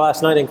 Matter of fact,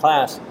 last night in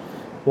class,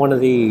 one of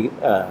the,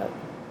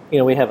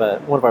 we have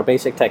one of our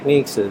basic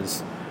techniques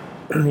is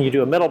you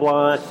do a middle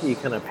block, you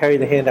kind of parry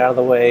the hand out of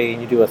the way,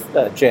 and you do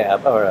a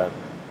jab or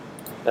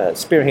a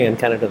spear hand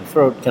kind of to the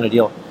throat kind of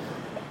deal.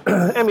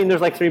 I mean,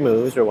 there's like 3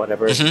 moves or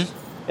whatever,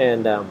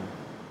 and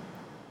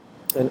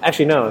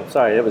actually no,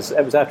 sorry, it was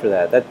after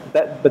that.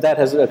 But that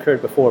has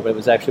occurred before. But it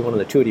was actually one of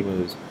the 2D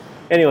moves.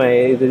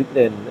 Anyway,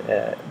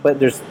 but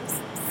there's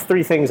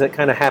three things that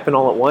kind of happen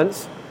all at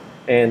once.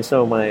 And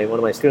so one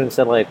of my students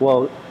said, like,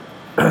 well,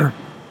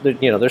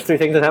 there's three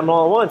things that happen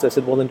all at once. I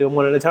said, well, then do them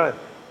one at a time.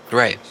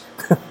 Right.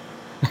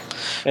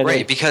 And Right,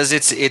 then, because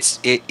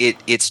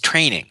it's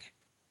training.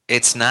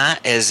 It's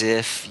not as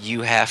if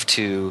you have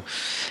to,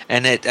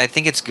 and I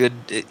think it's good.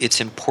 It's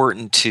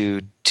important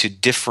to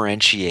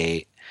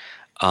differentiate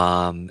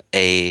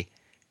a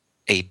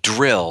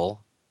drill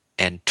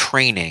and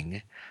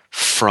training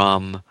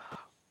from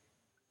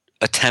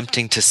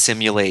attempting to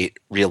simulate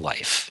real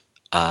life,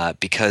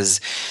 because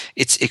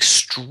it's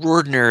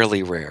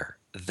extraordinarily rare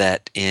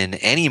that in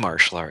any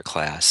martial art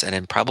class,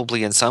 and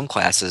probably in some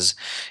classes,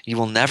 you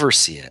will never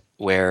see it,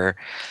 where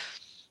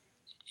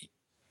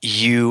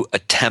you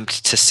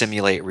attempt to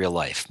simulate real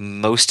life.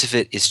 Most of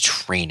it is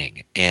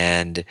training,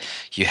 and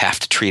you have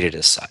to treat it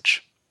as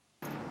such.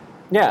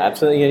 yeah,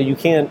 absolutely. You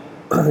can't.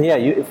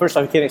 First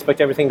off, you can't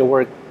expect everything to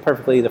work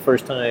perfectly the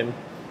first time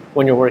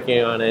when you're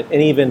working on it,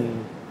 and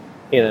even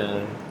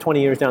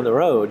 20 years down the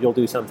road, you'll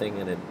do something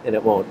and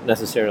it won't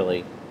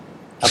necessarily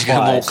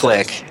apply. It won't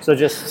click. So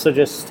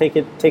just take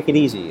it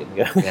easy. And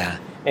go. Yeah.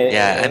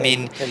 I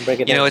mean, and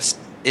break it down.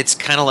 it's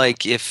kind of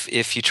like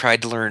if you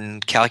tried to learn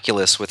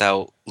calculus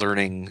without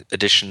learning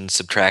addition,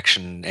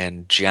 subtraction,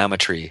 and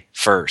geometry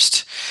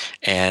first.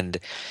 And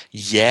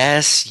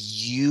yes,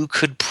 you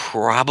could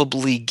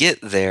probably get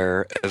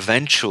there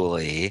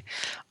eventually,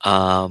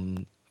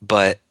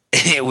 but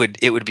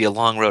it would be a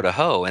long road to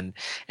hoe. And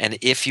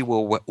if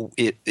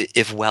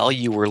while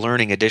you were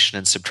learning addition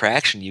and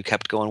subtraction, you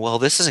kept going, well,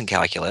 this isn't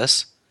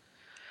calculus.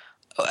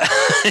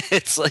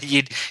 It's like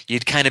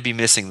you'd kind of be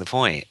missing the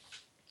point.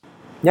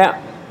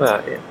 Yeah,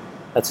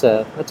 that's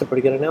a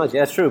pretty good analogy.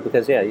 That's true,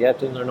 because you have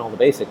to learn all the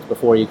basics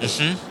before you can.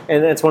 Mm-hmm.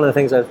 And that's one of the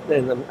things I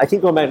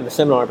keep going back to the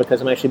seminar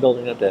because I'm actually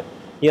building up to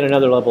yet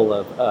another level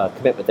of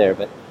commitment there.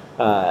 But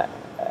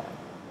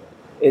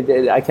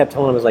I kept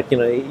telling them, I was like,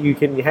 you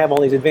can have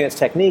all these advanced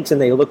techniques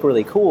and they look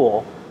really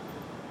cool,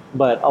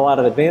 but a lot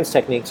of advanced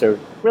techniques are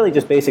really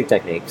just basic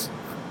techniques,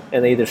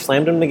 and they either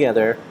slammed them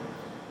together,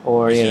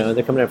 or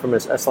they're coming in from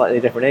a slightly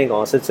different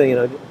angle. So it's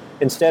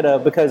instead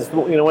of, because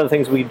one of the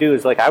things we do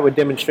is, like, I would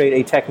demonstrate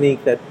a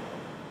technique that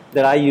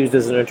I used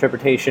as an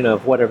interpretation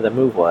of whatever the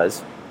move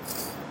was,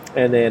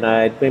 and then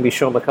I'd maybe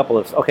show them a couple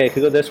of, okay, it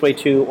could go this way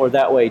too, or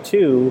that way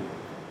too,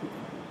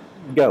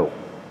 go,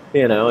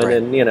 and Right.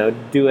 then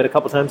do it a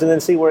couple times, and then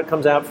see where it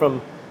comes out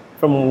from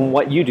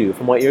what you do,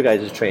 from what your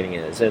guys' training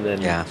is, and then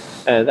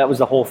that was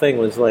the whole thing,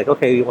 was like,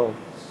 okay, well,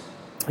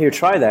 here,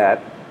 try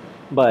that,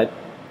 but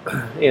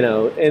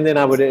and then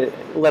I would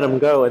let them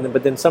go,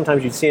 but then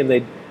sometimes you'd see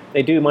them,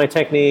 they do my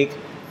technique,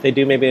 they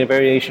do maybe a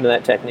variation of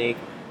that technique,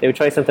 they would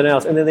try something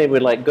else, and then they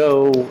would like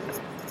go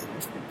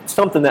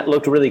something that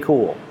looked really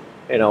cool,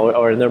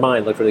 or in their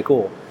mind looked really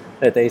cool.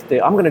 That they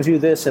I'm going to do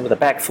this, and with a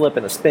back flip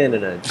and a spin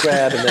and a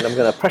grab, and then I'm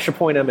going to pressure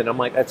point them, and I'm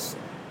like, that's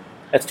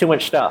too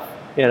much stuff.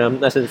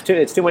 I said,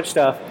 it's too much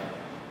stuff.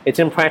 It's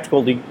impractical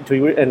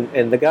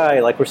and the guy,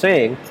 like we're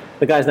saying,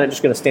 the guy's not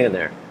just going to stand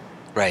there.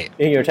 Right.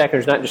 And your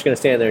attacker's not just going to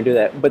stand there and do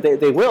that, but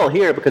they will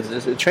here because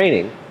it's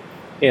training,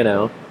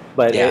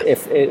 But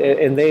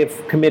and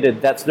they've committed.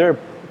 That's their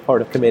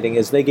part of committing,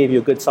 is they gave you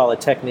a good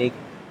solid technique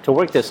to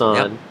work this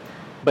on. Yep.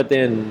 But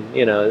then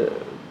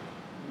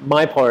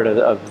my part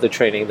of the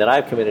training that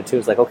I've committed to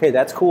is like, okay,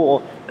 that's cool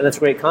and that's a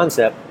great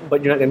concept,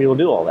 but you're not going to be able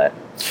to do all that.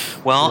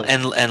 Well,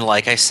 and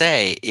like I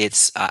say,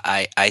 it's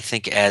I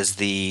think as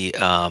the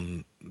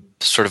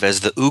sort of as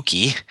the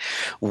uke,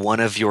 one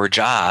of your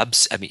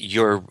jobs, I mean,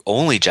 your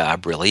only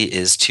job really,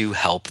 is to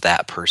help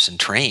that person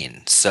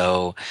train.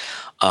 So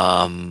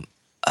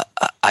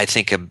I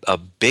think a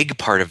big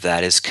part of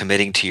that is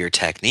committing to your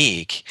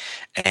technique.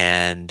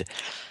 And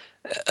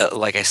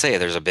like I say,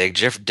 there's a big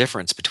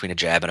difference between a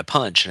jab and a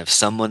punch. And if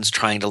someone's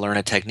trying to learn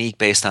a technique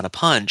based on a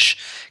punch,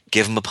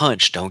 give them a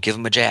punch. Don't give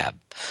them a jab.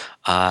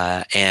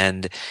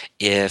 And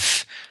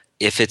if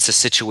it's a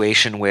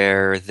situation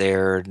where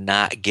they're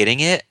not getting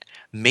it,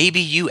 maybe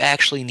you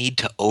actually need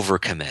to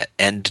overcommit.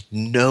 And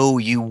no,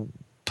 you'd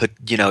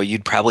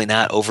probably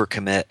not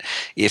overcommit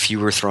if you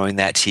were throwing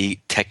that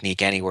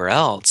technique anywhere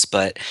else.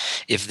 But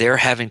if they're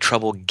having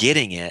trouble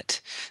getting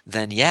it,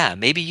 then yeah,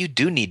 maybe you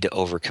do need to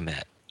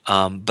overcommit.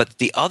 But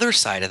the other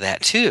side of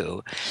that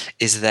too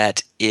is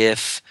that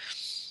if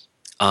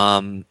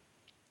someone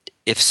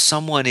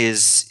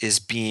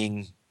is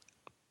being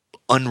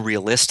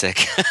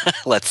unrealistic,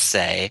 let's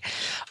say,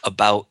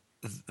 about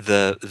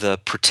the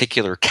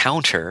particular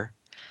counter,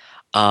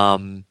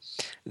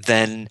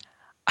 then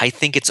I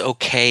think it's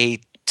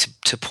okay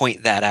to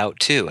point that out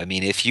too. I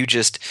mean, if you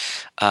just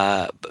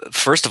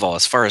first of all,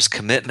 as far as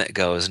commitment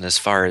goes, and as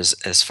far as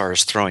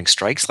throwing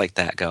strikes like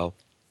that go,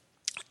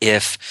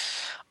 if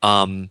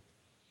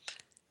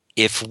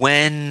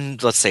when,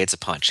 let's say it's a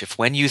punch, if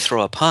when you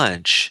throw a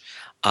punch,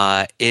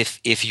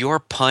 if your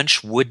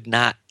punch would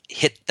not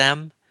hit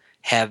them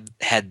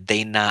had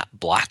they not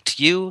blocked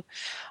you,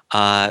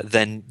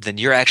 then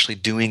you're actually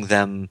doing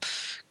them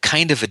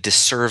kind of a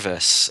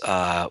disservice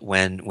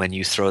when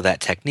you throw that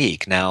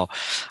technique. Now,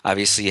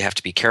 obviously, you have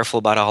to be careful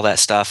about all that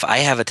stuff. I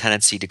have a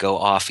tendency to go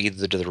off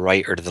either to the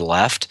right or to the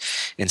left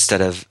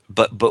instead of.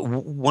 But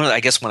I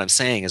guess what I'm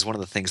saying is one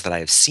of the things that I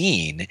have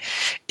seen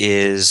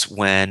is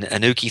when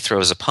Anuki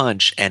throws a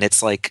punch and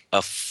it's like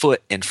a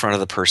foot in front of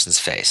the person's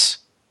face,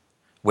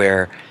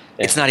 where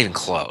it's not even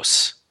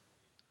close.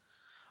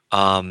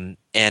 And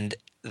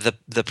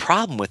the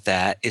problem with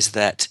that is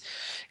that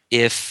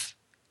if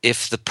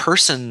the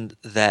person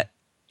that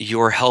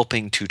you're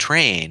helping to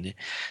train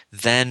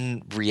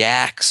then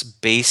reacts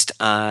based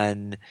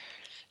on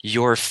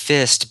your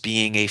fist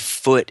being a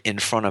foot in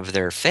front of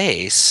their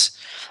face,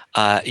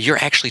 you're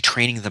actually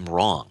training them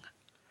wrong,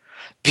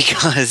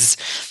 because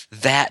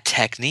that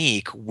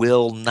technique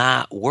will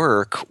not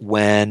work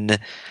when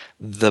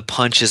the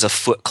punch is a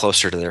foot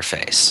closer to their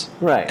face.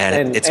 Right.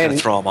 And it's going to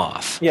throw them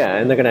off. Yeah,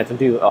 and they're going to have to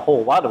do a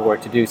whole lot of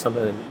work to do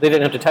something. They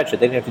didn't have to touch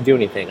it. They didn't have to do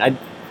anything.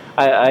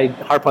 I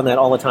harp on that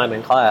all the time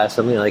in class.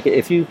 I mean, like,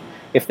 if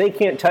they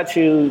can't touch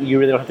you, you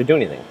really don't have to do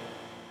anything.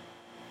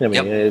 I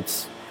mean,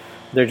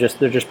 they're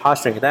just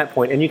posturing at that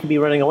point, and you could be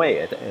running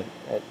away at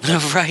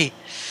right.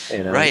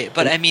 You know? Right,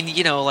 but I mean,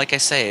 like I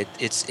say,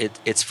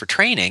 it's for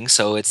training,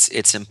 so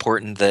it's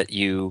important that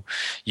you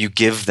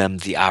give them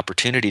the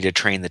opportunity to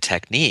train the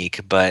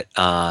technique, but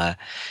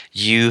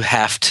you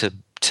have to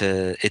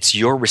it's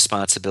your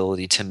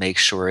responsibility to make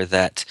sure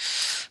that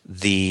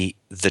the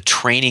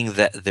training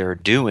that they're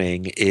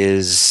doing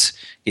is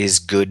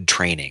good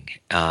training,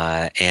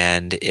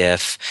 and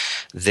if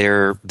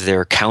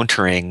they're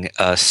countering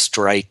a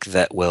strike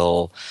that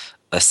will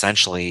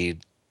essentially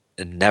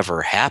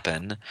never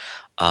happen,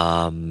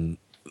 then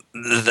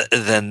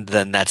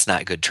that's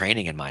not good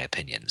training, in my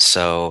opinion.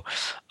 So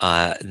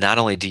not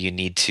only do you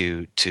need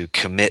to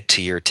commit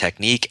to your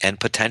technique and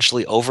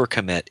potentially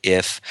overcommit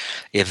if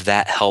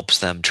that helps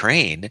them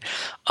train,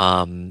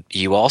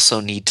 you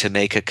also need to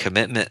make a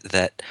commitment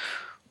that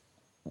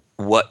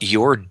what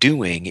you're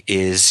doing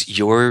is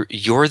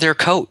you're their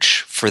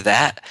coach for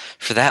that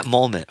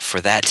moment,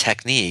 for that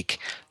technique.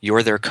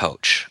 You're their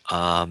coach,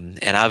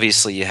 and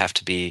obviously you have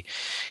to be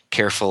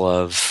careful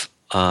of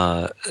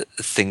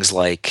things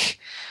like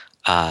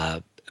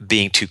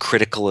being too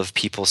critical of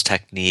people's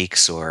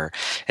techniques or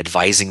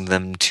advising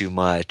them too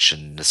much,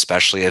 and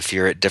especially if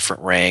you're at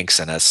different ranks,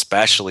 and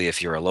especially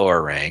if you're a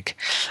lower rank.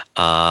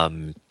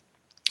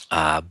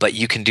 But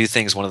you can do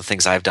things. One of the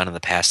things I've done in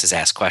the past is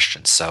ask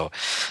questions. So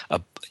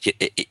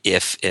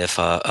if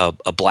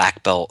a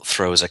black belt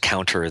throws a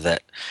counter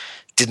that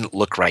didn't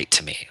look right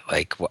to me,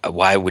 like,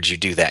 why would you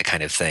do that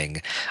kind of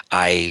thing?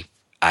 I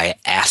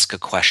ask a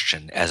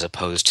question as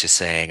opposed to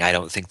saying, I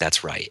don't think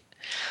that's right.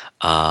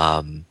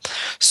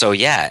 So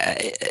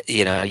yeah,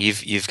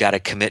 you've got to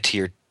commit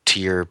to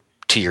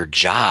your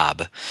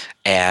job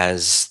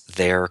as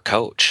their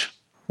coach.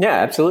 Yeah,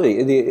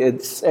 absolutely. And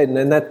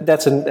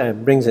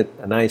that brings it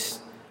a nice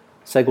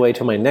segue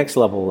to my next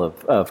level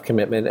of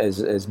commitment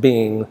as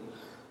being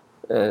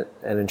an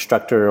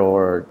instructor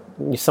or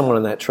someone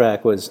on that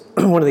track. Was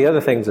one of the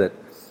other things that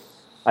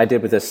I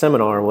did with this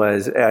seminar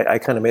was I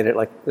kind of made it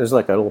like it was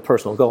like a little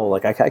personal goal.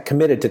 Like I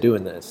committed to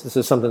doing this. This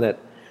is something that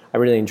I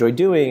really enjoy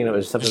doing, and it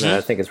was something that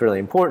I think is really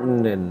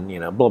important, and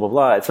blah blah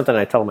blah. It's something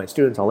I tell my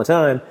students all the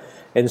time,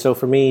 and so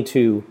for me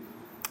to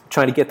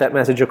try to get that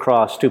message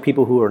across to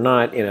people who are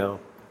not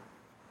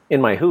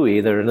in my hui,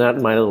 they're not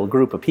in my little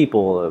group of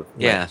people of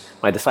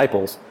my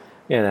disciples,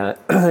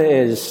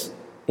 is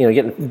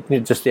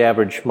getting just the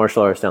average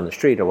martial artist down the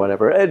street or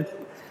whatever. And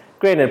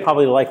granted,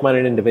 probably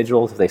like-minded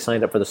individuals if they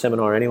signed up for the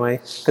seminar anyway.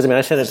 Because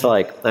I sent it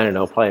to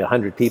probably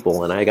 100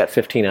 people, and I got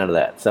 15 out of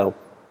that. So,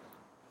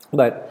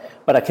 but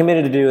I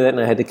committed to do that, and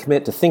I had to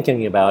commit to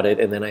thinking about it,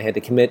 and then I had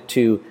to commit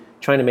to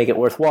trying to make it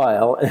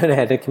worthwhile, and then I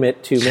had to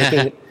commit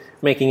to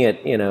making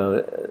it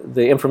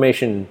the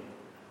information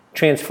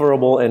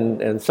transferable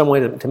and some way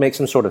to make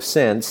some sort of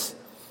sense.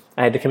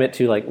 I had to commit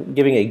to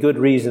giving a good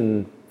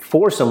reason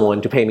for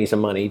someone to pay me some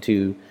money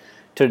to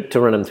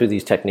run them through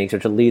these techniques or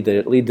to lead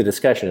the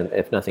discussion,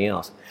 if nothing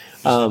else.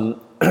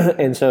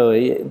 And so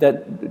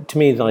that to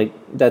me,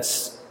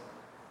 that's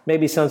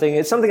maybe something.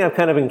 It's something I've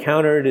kind of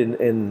encountered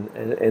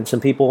in some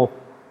people.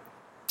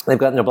 They've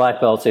gotten their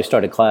black belts. They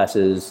started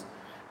classes.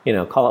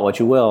 Call it what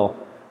you will.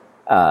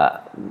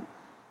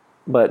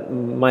 But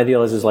my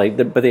deal is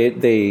but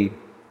they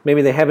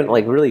maybe they haven't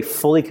really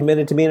fully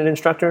committed to being an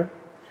instructor.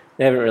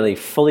 They haven't really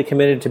fully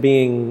committed to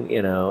being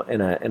in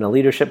a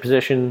leadership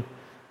position.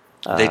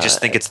 They just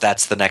think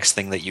that's the next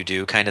thing that you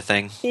do, kind of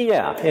thing.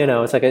 Yeah,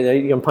 it's like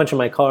I'm punching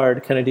my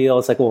card kind of deal.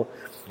 It's like, well,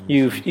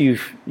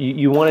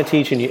 you want to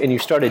teach and you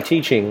started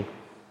teaching.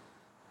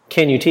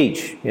 Can you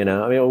teach?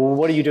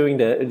 What are you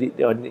doing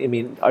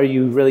are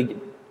you really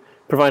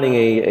providing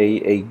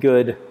a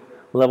good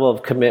level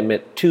of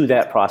commitment to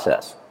that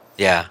process?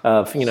 Yeah.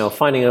 Of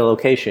finding a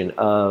location,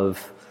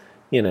 of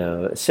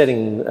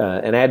setting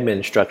an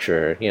admin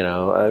structure,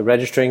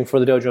 registering for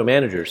the dojo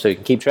manager so you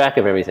can keep track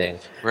of everything.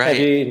 Right.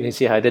 You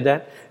see how I did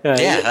that?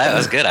 Yeah, that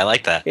was good. I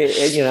like that.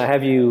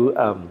 Have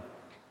you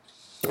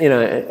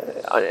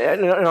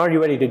and are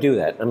you ready to do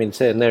that? I mean,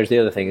 and there's the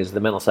other thing is the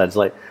mental side is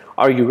like,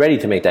 are you ready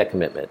to make that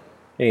commitment?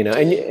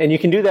 And you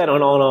can do that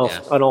on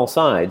all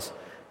sides.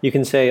 You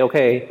can say,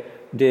 okay,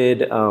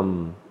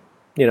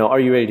 are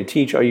you ready to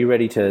teach? Are you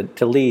ready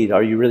to lead?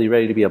 Are you really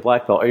ready to be a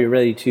black belt? Are you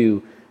ready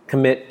to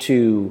commit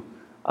to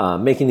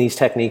making these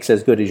techniques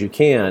as good as you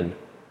can?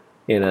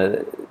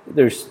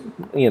 There's,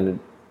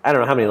 I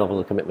don't know how many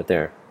levels of commitment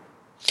there.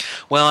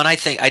 Well, and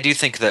I do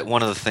think that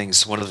one of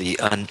the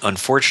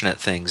unfortunate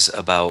things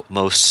about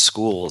most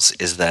schools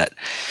is that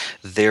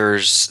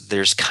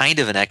there's kind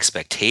of an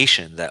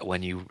expectation that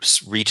when you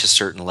reach a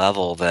certain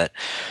level that,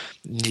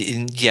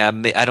 yeah,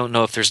 I don't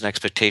know if there's an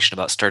expectation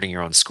about starting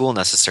your own school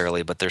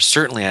necessarily, but there's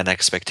certainly an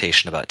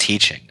expectation about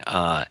teaching,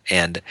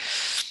 and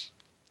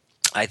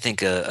I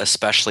think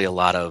especially a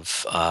lot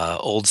of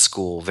old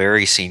school,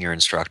 very senior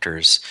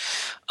instructors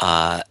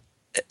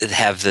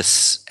have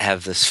this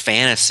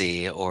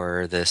fantasy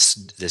or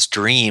this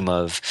dream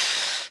of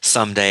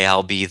someday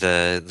I'll be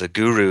the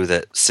guru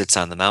that sits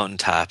on the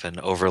mountaintop and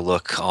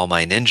overlook all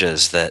my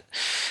ninjas, that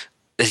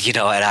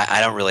and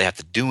I don't really have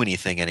to do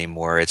anything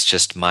anymore. It's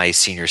just my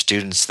senior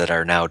students that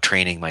are now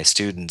training my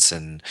students,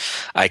 and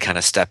I kind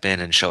of step in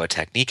and show a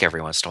technique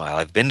every once in a while.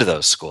 I've been to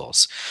those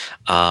schools.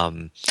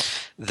 I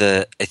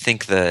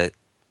think the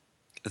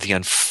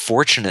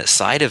unfortunate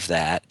side of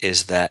that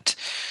is that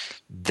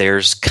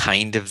there's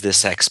kind of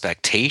this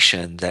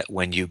expectation that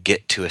when you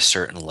get to a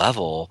certain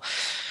level,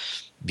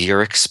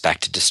 you're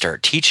expected to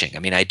start teaching. I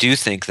mean, I do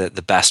think that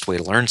the best way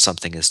to learn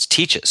something is to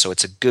teach it. So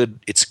it's a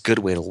good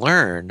way to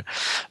learn.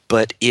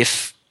 But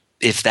if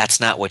that's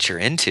not what you're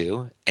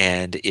into,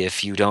 and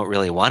if you don't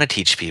really want to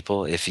teach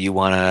people, if you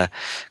want to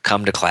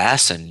come to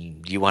class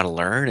and you want to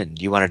learn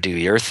and you want to do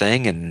your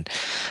thing, and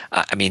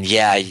I mean,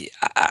 yeah,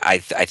 I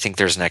think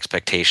there's an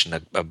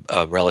expectation,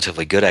 a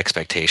relatively good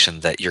expectation,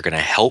 that you're going to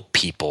help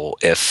people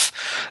if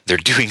they're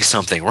doing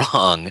something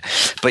wrong,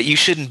 but you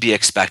shouldn't be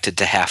expected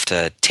to have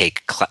to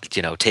take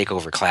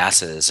over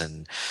classes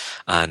and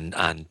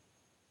on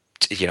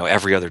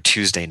every other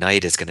Tuesday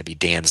night is going to be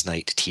Dan's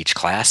night to teach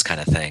class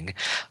kind of thing,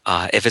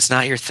 if it's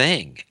not your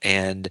thing.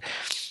 And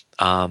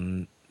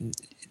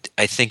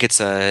I think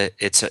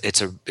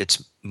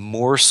it's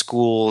more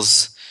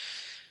schools.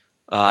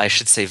 I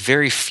should say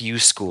very few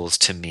schools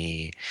to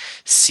me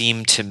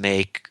seem to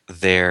make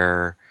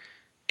their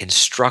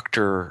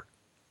instructor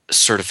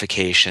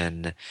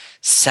certification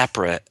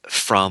separate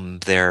from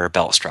their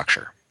belt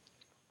structure.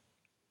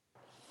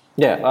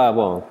 Yeah,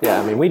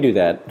 I mean, we do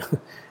that.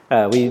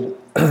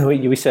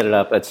 We set it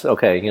up. It's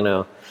okay,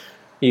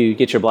 you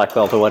get your black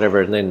belt or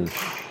whatever, and then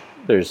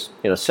there's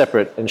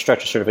separate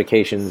instructor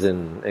certifications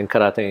in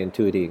karate and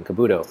tuidi and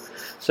kabuto.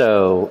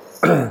 So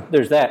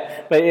there's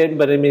that. But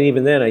I mean,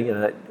 even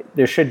then,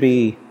 there should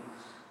be.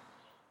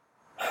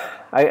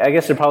 I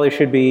guess there probably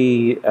should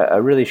be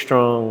a really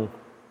strong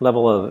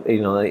level of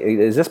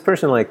is this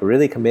person like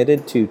really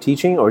committed to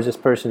teaching, or is this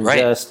person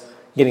just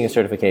getting a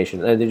certification?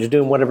 They're just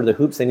doing whatever the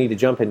hoops they need to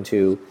jump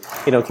into.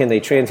 Can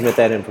they transmit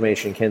that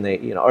information? Can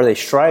they, are they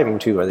striving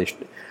to?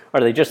 Are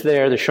they just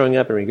there? They're showing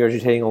up and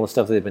regurgitating all the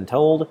stuff that they've been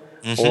told,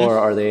 or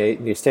are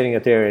they standing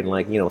up there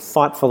and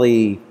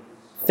thoughtfully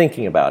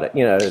thinking about it?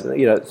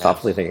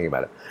 Thoughtfully thinking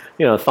about it.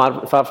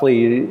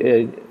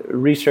 Thoughtfully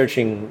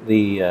researching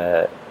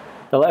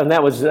and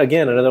that was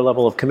again another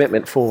level of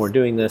commitment for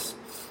doing this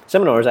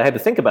seminars. I had to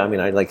think about.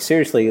 I mean,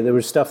 seriously, there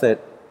was stuff that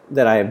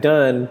I have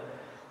done,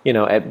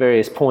 at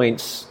various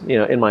points,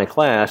 in my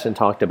class and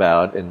talked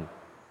about and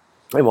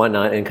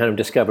whatnot, and kind of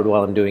discovered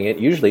while I'm doing it,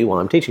 usually while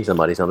I'm teaching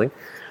somebody something.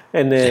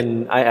 And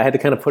then I had to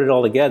kind of put it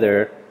all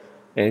together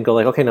and go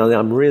like, okay, now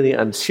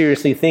I'm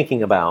seriously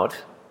thinking about,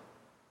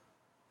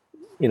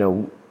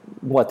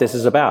 what this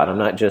is about. I'm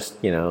not just,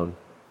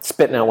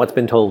 spitting out what's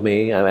been told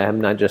me. I'm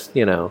not just,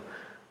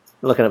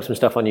 looking up some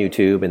stuff on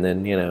YouTube and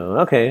then,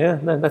 okay, yeah,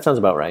 that sounds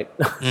about right.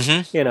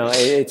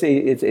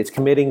 It's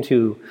committing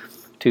to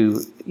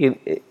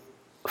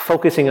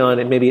focusing on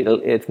it, maybe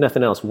if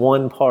nothing else,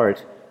 one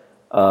part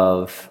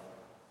of,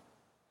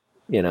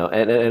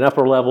 an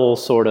upper level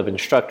sort of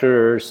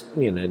instructor's,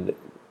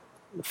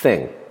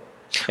 thing.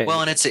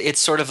 Well, and it's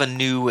sort of a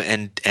new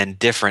and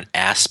different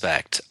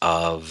aspect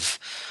of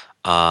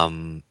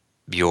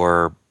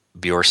your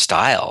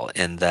style,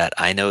 in that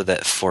I know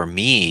that for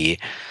me,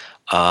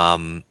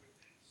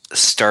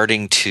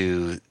 starting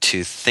to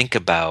think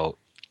about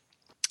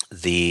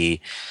the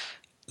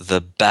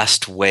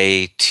best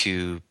way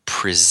to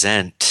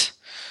present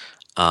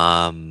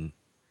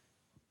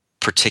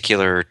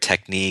particular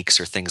techniques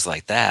or things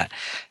like that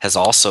has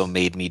also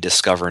made me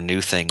discover new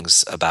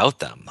things about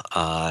them,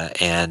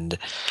 and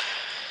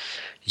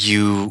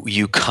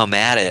you come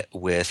at it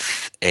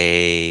with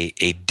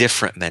a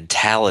different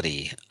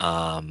mentality,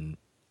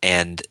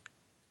 and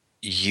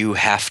you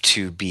have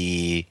to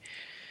be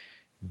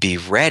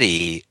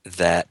ready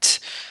that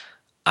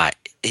I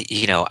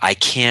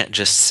can't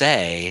just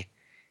say,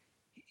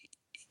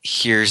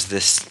 here's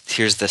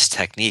this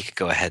technique,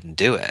 go ahead and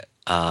do it.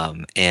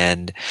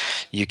 And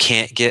you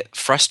can't get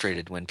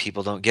frustrated when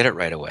people don't get it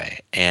right away,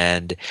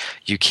 and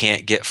you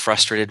can't get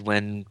frustrated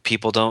when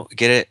people don't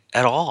get it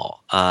at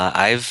all.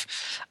 I've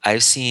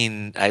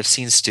seen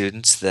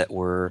students that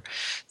were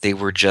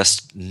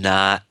just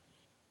not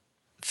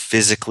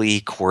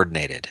physically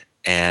coordinated,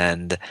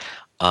 and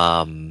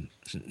I've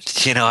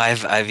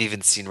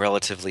even seen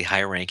relatively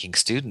high-ranking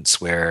students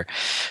where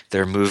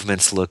their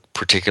movements look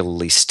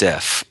particularly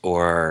stiff,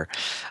 or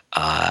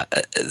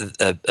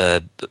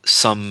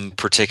some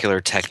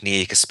particular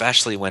technique,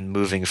 especially when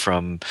moving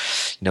from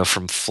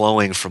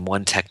flowing from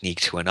one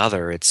technique to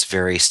another, it's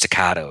very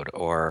staccatoed,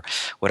 or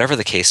whatever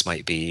the case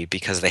might be,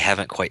 because they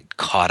haven't quite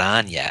caught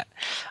on yet.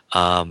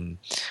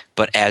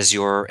 But as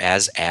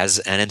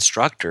an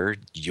instructor,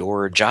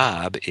 your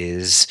job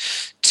is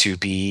to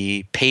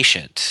be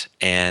patient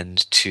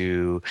and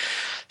to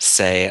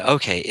say,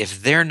 okay,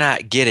 if they're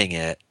not getting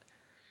it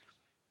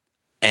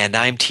and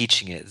I'm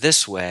teaching it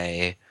this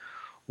way,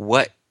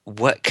 what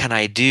can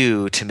I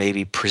do to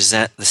maybe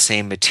present the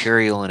same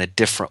material in a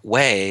different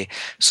way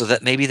so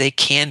that maybe they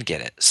can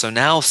get it? So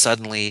now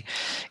suddenly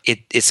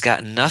it's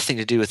got nothing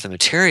to do with the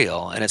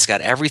material, and it's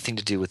got everything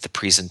to do with the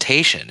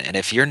presentation. And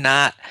if you're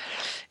not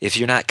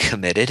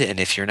committed, and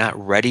if you're not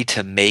ready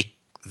to make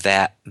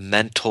that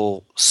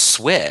mental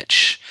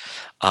switch,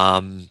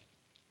 then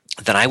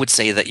I would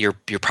say that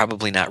you're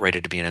probably not ready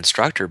to be an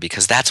instructor,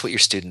 because that's what your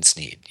students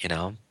need,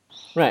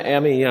 Right. I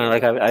mean,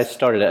 like I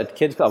started at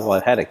kids club. Well,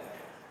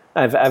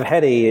 I've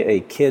had a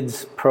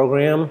kids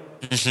program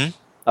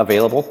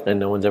available, and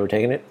no one's ever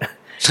taken it.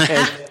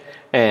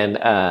 and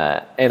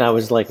I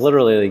was like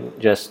literally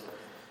just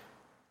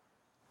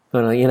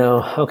going,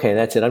 okay,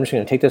 that's it. I'm just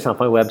going to take this off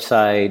my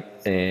website,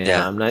 and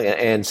I'm not.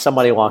 And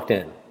somebody walked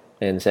in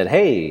and said,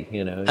 "Hey,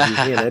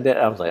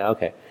 I was like,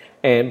 okay."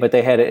 But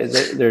they had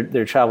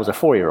their child was a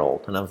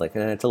 4-year-old, and I was like,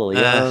 "That's a little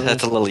young."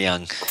 That's a little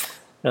young.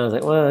 And I was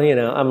like, well,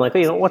 I'm like,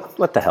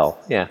 what the hell?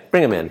 Yeah,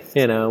 bring him in.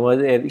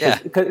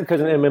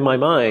 Because in my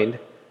mind,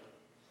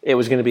 it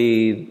was going to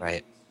be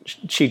right.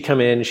 She'd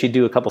come in, she'd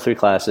do a couple 3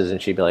 classes,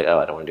 and she'd be like, oh,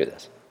 I don't want to do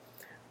this.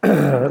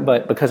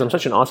 But because I'm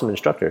such an awesome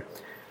instructor,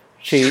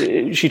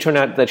 she turned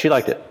out that she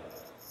liked it.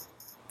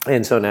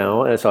 And so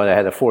now, I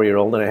had a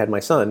 4-year-old, and I had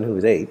my son who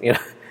was 8.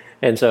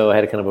 And so I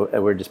had a kind of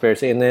a weird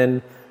disparity. And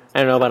then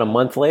I don't know, about a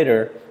month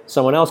later,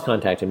 someone else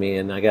contacted me,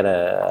 and I got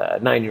a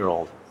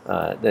 9-year-old.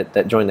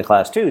 That joined the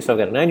class too. So I've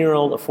got a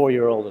 9-year-old, a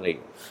 4-year-old, and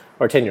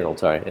 10-year-old.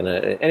 Sorry. And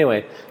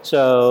anyway,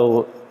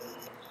 so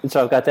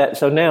I've got that.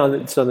 So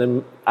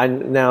then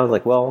I'm now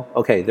like, well,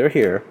 okay, they're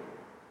here,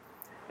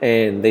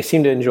 and they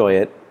seem to enjoy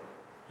it,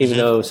 even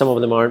though some of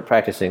them aren't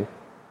practicing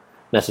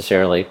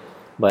necessarily.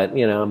 But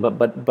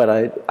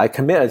I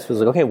commit. I was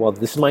like, okay, well,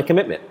 this is my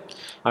commitment.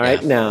 All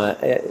right, now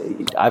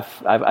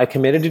I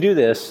committed to do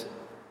this,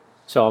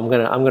 so I'm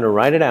gonna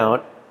write it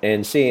out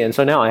and see. And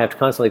so now I have to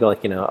constantly go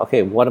like,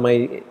 okay, what am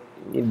I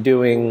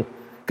doing?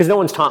 Because no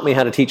one's taught me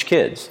how to teach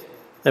kids.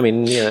 I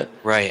mean,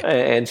 right.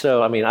 And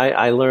so, I mean,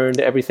 I learned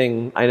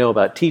everything I know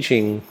about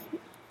teaching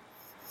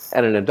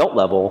at an adult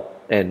level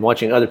and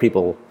watching other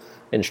people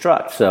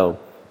instruct. So,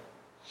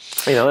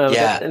 now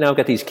I've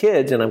got these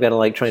kids, and I've got to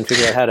like try and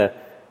figure out how to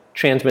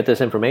transmit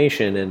this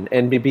information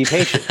and be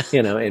patient,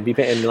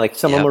 and like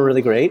some of them are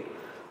really great,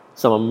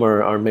 some of them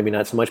are maybe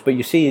not so much. But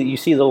you see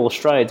the little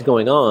strides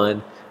going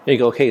on. And you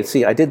go, okay,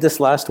 see, I did this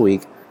last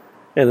week,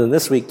 and then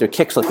this week their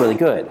kicks look really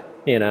good,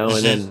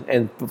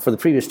 and for the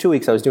previous 2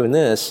 weeks I was doing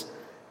this,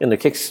 and their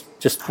kicks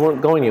just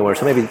weren't going anywhere.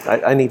 So maybe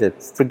I need to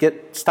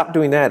stop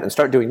doing that and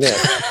start doing this,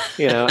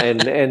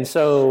 and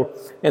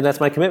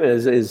that's my commitment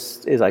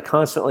is I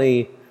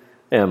constantly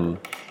am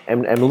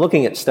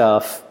looking at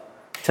stuff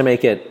to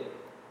make it,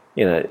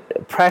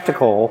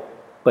 practical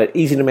but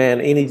easy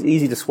to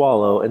easy to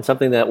swallow, and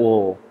something that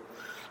will,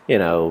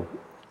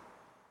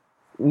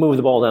 move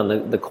the ball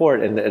down the court,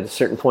 and at a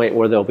certain point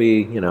where there'll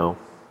be,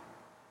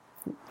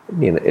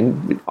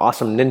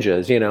 awesome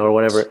ninjas, or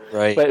whatever.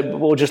 Right. But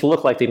we'll just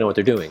look like they know what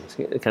they're doing,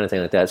 kind of thing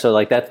like that. So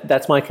like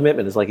that's my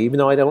commitment. Is like, even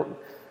though I don't,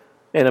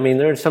 and I mean,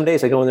 there are some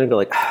days I go in there and go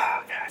like,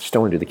 I just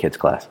don't want to do the kids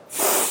class.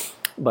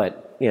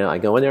 But I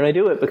go in there and I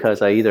do it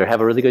because I either have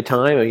a really good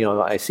time,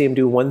 or I see them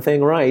do one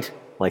thing right,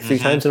 like 3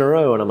 times in a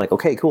row, and I'm like,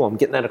 okay, cool, I'm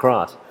getting that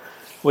across.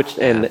 Which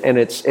and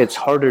it's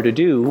harder to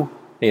do,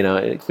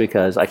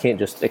 because I can't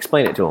just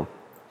explain it to them.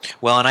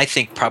 Well, and I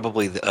think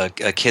probably a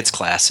kids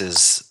class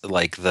is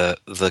like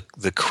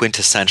the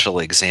quintessential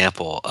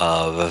example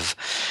of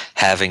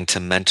having to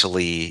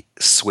mentally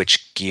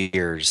switch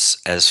gears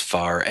as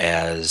far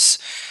as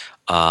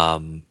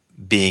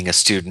being a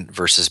student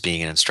versus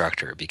being an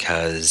instructor,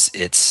 because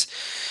it's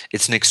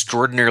an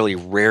extraordinarily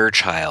rare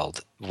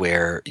child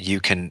where you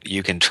can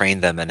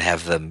train them and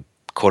have them,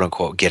 quote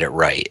unquote, get it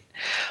right.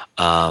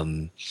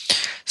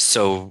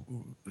 So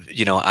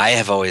I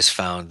have always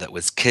found that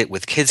with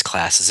kids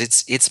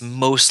classes, it's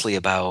mostly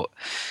about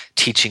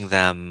teaching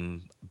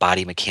them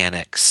body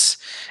mechanics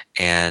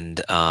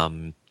and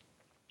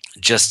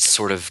just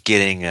sort of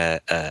getting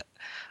a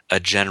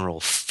general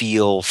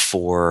feel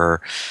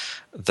for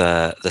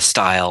the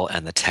style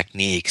and the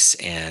techniques,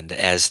 and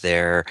as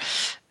they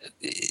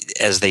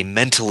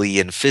mentally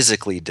and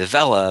physically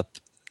develop,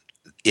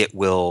 it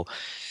will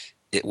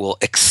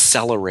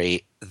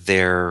accelerate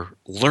their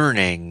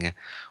learning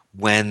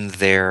when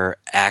they're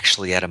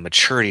actually at a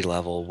maturity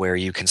level where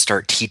you can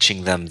start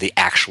teaching them the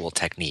actual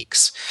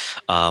techniques,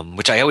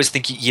 which I always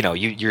think,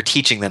 you're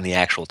teaching them the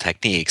actual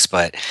techniques,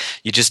 but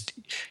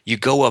you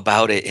go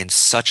about it in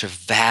such a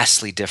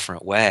vastly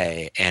different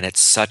way, and it's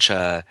such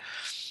a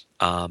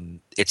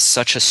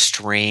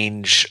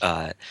strange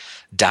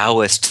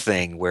Taoist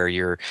thing where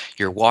you're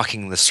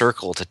walking the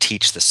circle to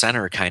teach the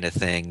center kind of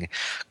thing,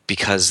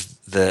 because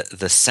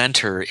the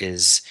center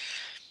is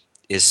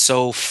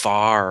so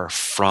far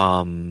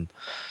from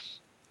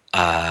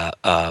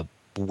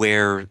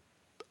where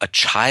a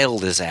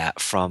child is at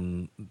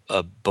from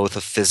both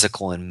a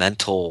physical and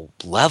mental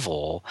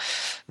level,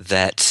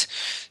 that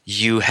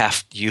you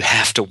have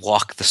to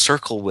walk the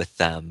circle with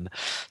them,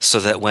 so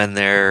that when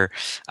they're,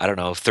 I don't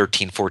know,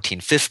 13, 14,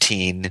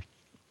 15,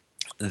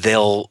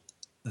 they'll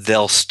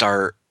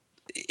start,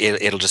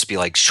 it'll just be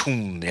like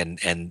shoom,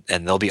 and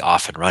they'll be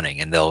off and running,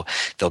 and they'll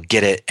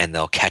get it, and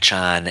they'll catch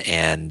on,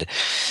 and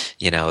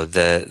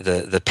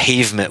the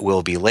pavement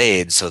will be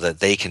laid so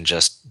that they can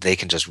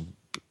just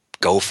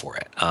go for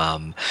it.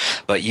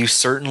 But you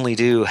certainly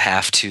do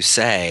have to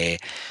say,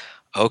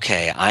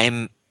 okay,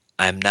 I'm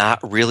not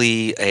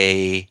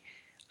really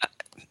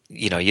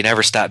you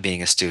never stop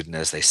being a student,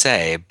 as they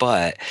say,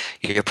 but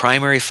your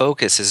primary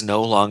focus is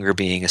no longer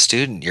being a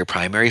student. Your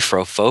primary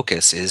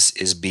focus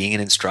is being an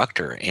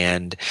instructor,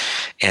 and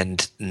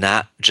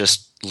not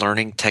just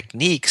learning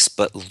techniques,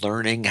 but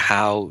learning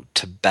how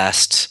to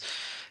best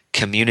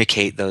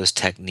communicate those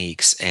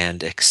techniques,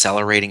 and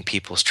accelerating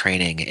people's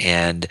training,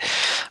 and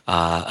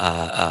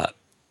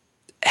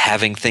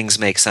having things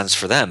make sense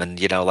for them. And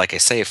like I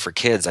say, for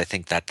kids, I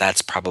think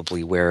that's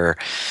probably where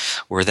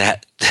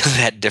that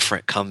that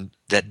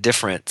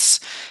difference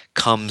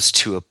comes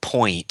to a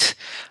point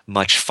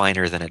much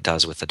finer than it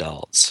does with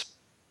adults.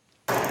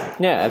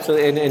 Yeah,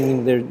 absolutely.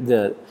 And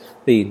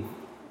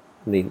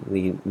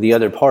the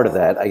other part of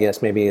that, I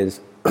guess, maybe is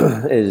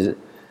I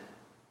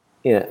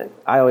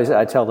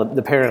tell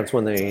the parents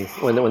when they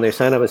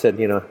sign up, I said,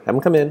 have them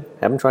come in,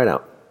 have them try it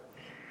out.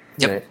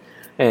 Yep. Right?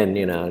 And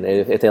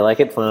if they like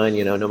it, fine.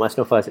 No muss,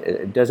 no fuss.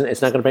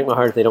 It's not going to break my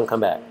heart if they don't come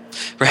back.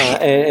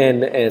 Right.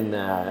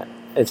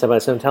 And so I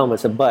tell them, I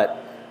said, but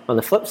on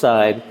the flip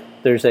side,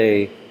 there's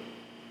a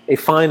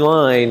fine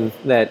line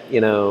that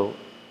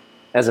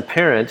as a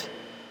parent,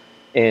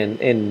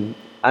 and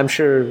I'm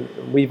sure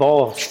we've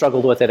all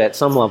struggled with it at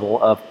some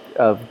level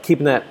of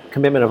keeping that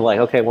commitment of like,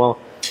 okay, well,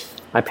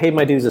 I paid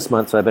my dues this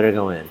month, so I better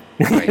go in.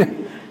 Right.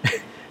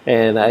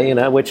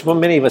 And which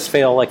many of us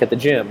fail, like at the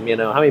gym.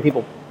 How many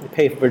people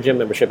pay for a gym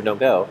membership and don't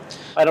go?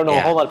 I don't know a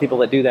whole lot of people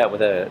that do that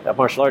with a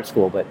martial arts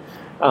school, but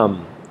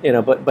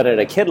but at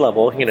a kid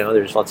level,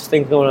 there's lots of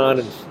things going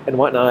on and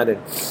whatnot,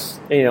 and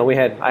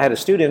I had a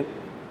student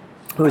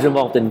who was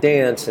involved in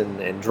dance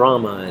and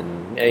drama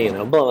and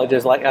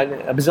just like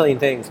a bazillion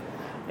things,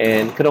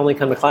 and could only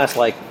come to class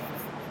like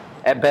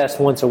at best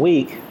once a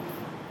week.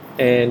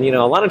 And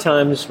a lot of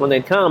times when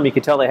they'd come, you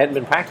could tell they hadn't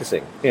been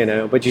practicing.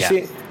 But you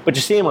see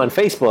them on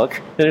Facebook.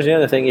 And there's the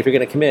other thing: if you're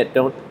going to commit,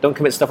 don't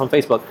commit stuff on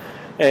Facebook,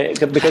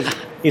 because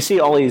you see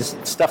all these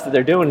stuff that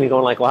they're doing, and you're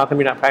going like, well, how come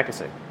you're not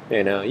practicing?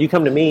 You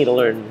come to me to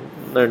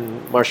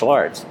learn martial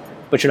arts,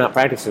 but you're not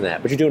practicing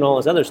that. But you're doing all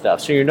this other stuff,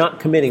 so you're not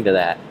committing to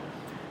that.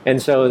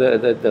 And so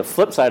the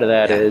flip side of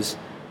that is,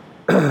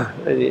 now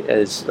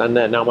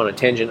I'm on a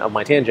tangent of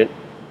my tangent,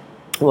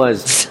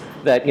 was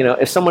that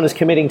if someone is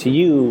committing to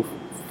you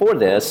for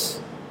this,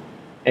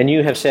 and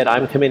you have said,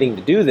 I'm committing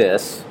to do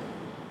this,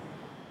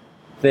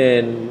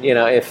 then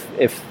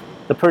if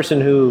the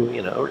person who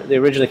they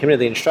originally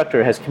committed, the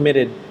instructor, has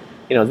committed,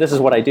 this is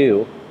what I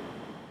do,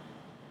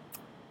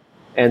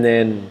 and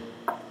then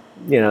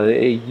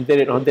they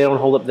don't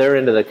hold up their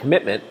end of the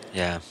commitment.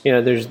 Yeah.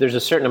 There's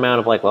a certain amount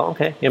of like, well,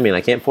 okay,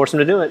 I can't force them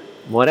to do it,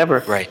 whatever.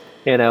 Right.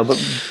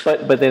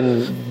 But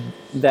then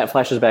that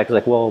flashes back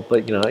like, well,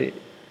 but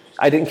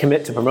I didn't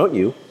commit to promote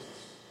you.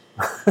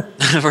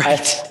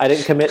 Right. I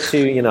didn't commit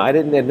to, I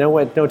didn't have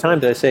no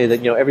time to say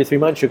that, every 3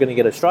 months you're going to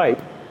get a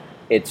stripe.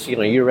 It's,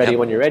 you're ready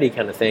when you're ready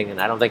kind of thing, and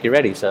I don't think you're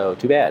ready, so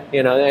too bad.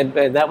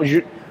 And that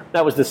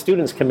was the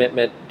student's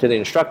commitment to the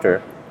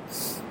instructor.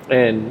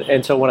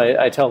 And so what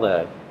I tell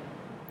the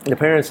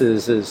parents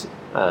is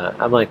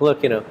I'm like,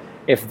 look,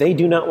 if they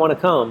do not want to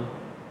come,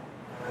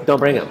 don't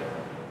bring them.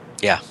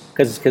 Yeah.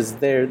 Because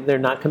they're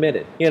not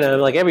committed.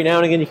 Like every now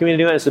and again you can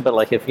do it, but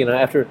like if,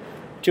 after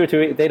 2 or 3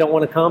 weeks, they don't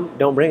want to come,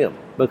 don't bring them,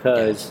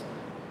 because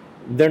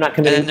they're not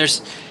committed. And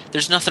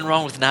there's nothing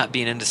wrong with not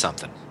being into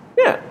something.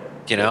 Yeah.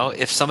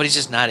 If somebody's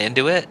just not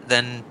into it,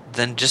 then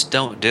just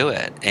don't do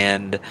it.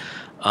 And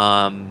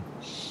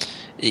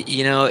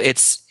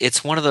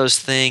it's one of those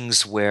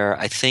things where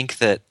I think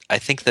that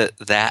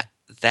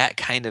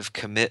kind of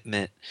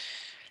commitment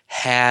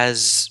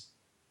has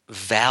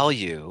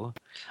value,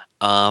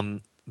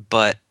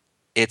 but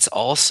it's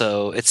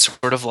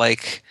sort of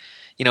like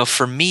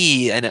for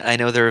me, and I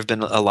know there have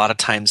been a lot of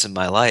times in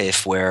my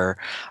life where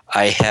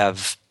I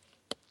have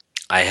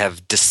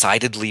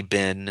decidedly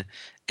been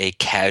a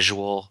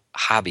casual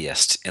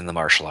hobbyist in the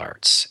martial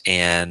arts,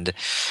 and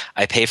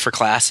I pay for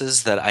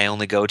classes that I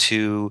only go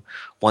to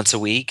once a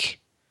week,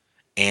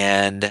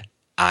 and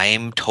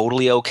I'm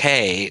totally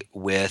okay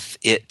with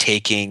it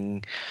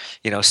taking,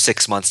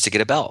 6 months to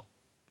get a belt.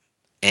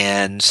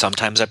 And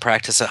sometimes I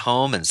practice at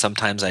home and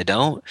sometimes I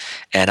don't,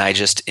 and I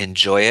just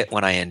enjoy it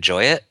when I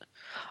enjoy it.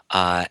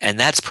 And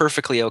that's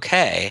perfectly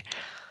okay.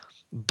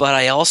 But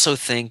I also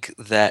think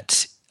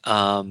that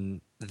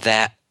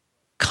that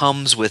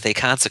comes with a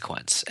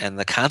consequence, and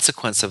the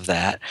consequence of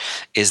that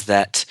is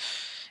that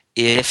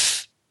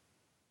if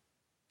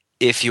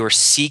you're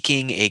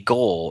seeking a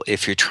goal,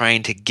 if you're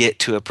trying to get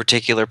to a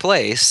particular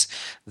place,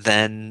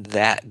 then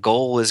that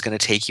goal is going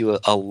to take you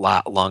a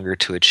lot longer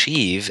to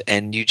achieve,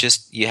 and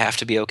you have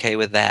to be okay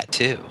with that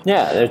too.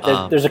 Yeah,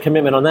 there's a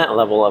commitment on that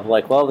level of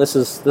like, well, this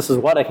is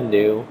what I can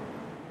do.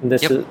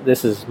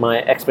 This is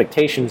my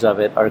expectations of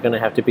it are going to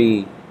have to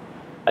be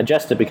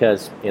adjusted,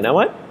 because you know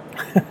what?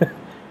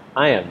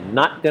 I am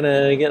not going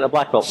to get a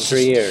black belt in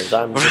 3 years.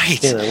 I'm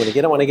right. I'm going to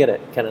get it when I get it,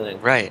 kind of thing.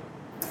 Right.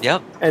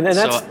 Yep. And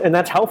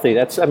that's healthy.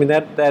 That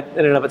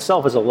in and of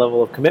itself is a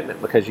level of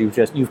commitment, because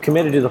you've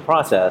committed to the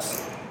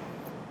process.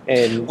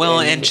 And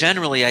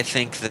generally, I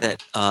think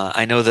that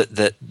I know that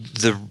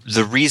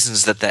the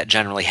reasons that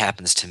generally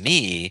happens to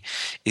me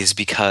is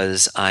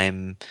because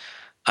I'm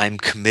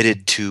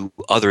committed to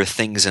other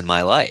things in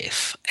my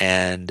life.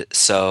 And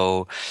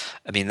so,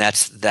 I mean,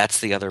 that's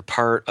the other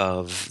part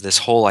of this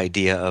whole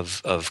idea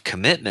of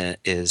commitment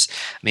is,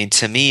 I mean,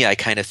 to me, I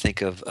kind of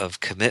think of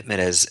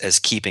commitment as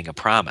keeping a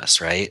promise,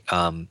 right?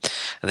 I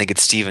think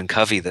it's Stephen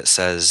Covey that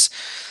says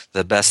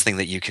the best thing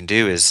that you can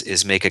do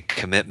is make a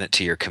commitment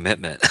to your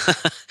commitment.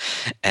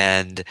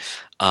 And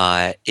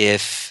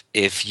if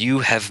you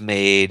have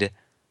made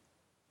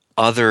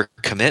other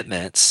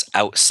commitments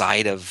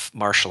outside of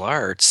martial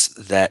arts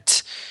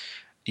that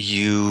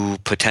you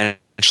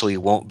potentially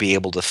won't be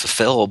able to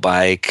fulfill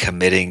by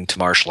committing to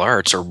martial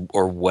arts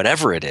or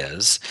whatever it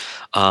is,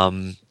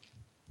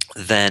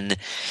 then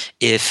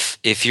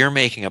if you're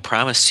making a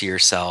promise to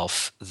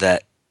yourself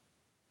that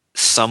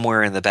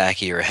somewhere in the back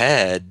of your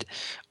head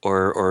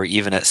or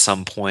even at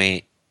some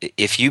point,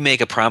 if you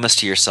make a promise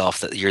to yourself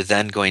that you're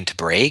then going to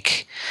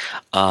break,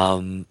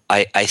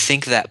 I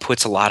think that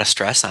puts a lot of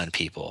stress on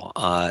people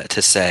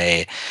to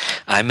say,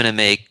 I'm going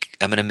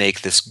to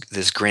make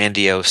this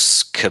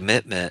grandiose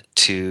commitment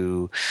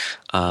to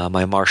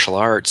my martial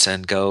arts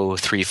and go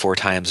 3-4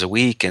 times a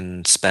week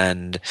and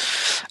spend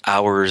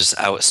hours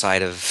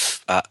outside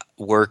of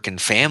work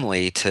and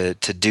family to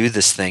do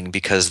this thing,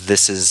 because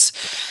this is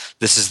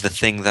the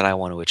thing that I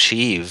want to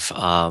achieve.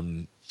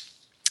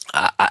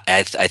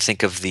 I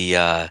think of the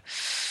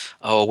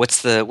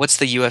what's the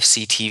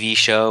UFC TV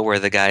show where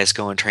the guys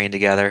go and train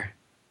together?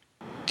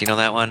 Do you know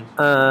that one?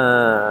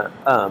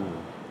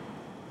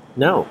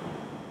 No.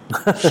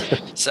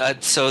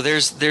 So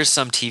there's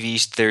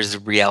a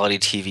reality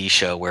TV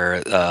show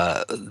where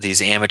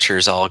these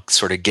amateurs all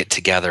sort of get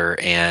together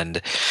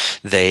and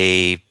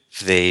they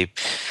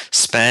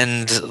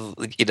spend,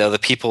 the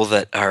people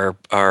that are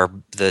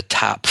the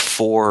top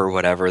 4 or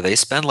whatever, they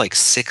spend like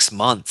 6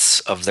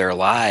 months of their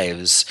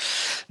lives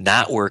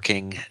not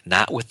working,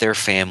 not with their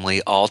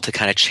family, all to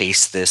kind of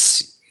chase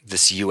this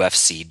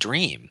UFC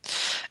dream.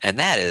 And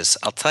that is,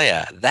 I'll tell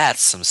you,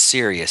 that's some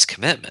serious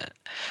commitment.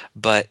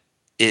 But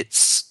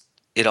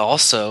it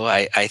also,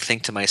 I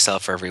think to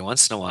myself every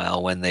once in a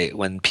while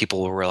when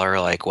people are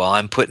like, well,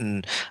 I'm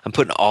putting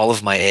all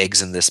of my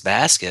eggs in this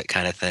basket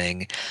kind of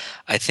thing,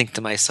 I think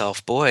to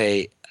myself,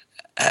 boy,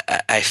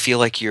 I feel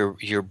like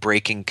you're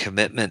breaking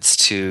commitments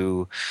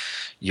to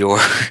your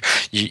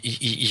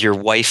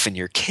wife and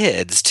your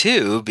kids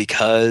too,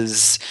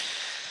 because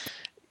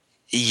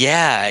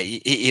yeah,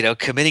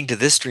 committing to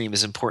this dream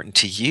is important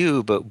to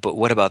you, but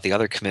what about the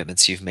other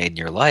commitments you've made in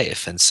your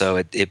life? And so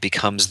it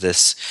becomes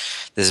this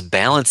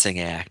balancing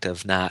act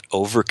of not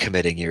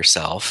overcommitting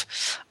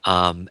yourself.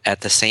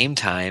 At the same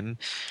time,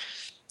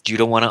 you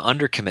don't want to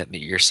undercommit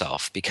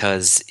yourself,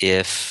 because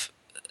if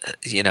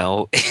you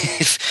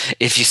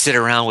sit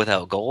around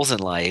without goals in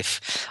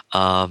life,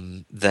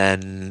 then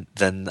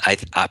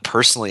I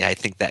personally, I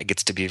think that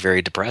gets to be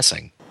very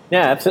depressing.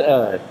 Yeah,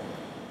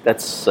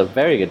 that's a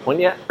very good point.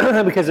 Yeah,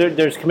 because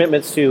there's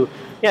commitments to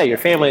your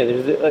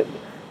family.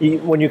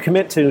 When you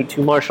commit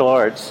to martial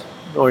arts,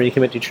 or you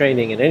commit to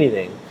training in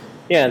anything,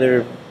 there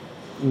are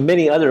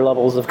many other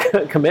levels of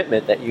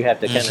commitment that you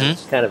have to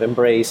kind of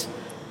embrace,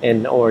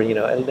 or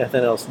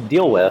nothing else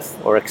deal with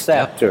or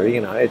accept, or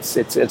it's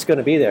going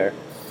to be there.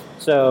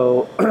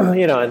 So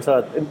and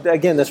so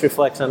again, this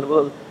reflects on.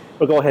 We'll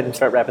go ahead and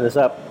start wrapping this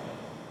up.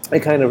 It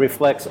kind of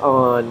reflects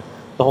on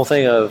the whole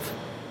thing of,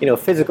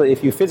 physically,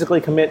 if you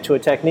physically commit to a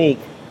technique,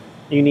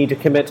 you need to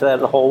commit to that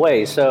the whole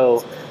way.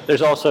 So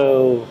there's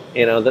also,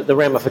 the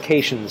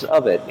ramifications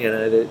of it.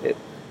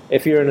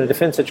 If you're in a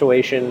defense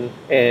situation,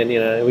 and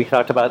we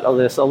talked about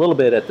this a little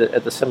bit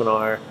at the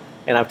seminar,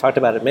 and I've talked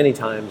about it many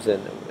times,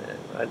 and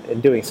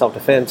in doing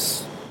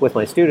self-defense with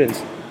my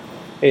students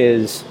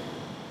is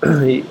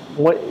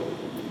what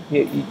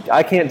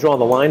I can't draw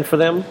the line for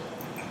them,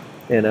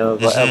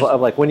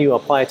 of like when you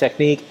apply a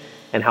technique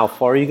and how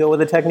far you go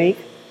with a technique.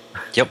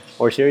 Yep.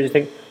 Or series of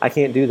techniques. I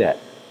can't do that.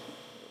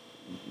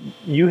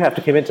 You have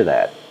to commit to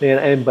that,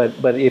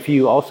 but if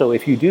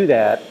you do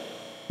that,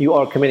 you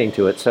are committing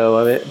to it.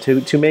 So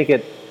to make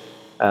it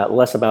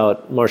less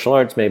about martial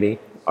arts, maybe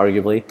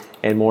arguably,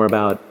 and more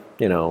about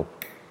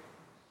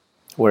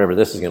wherever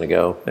this is going to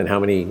go and how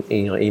many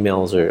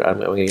emails or I'm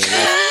going to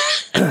get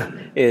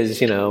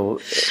is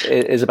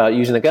about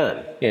using a gun.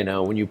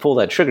 When you pull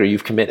that trigger,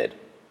 you've committed.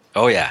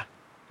 Oh yeah.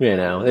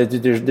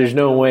 There's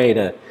no way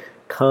to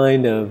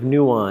kind of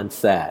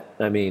nuance that.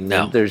 I mean,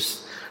 No.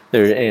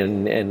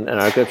 and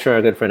our good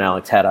friend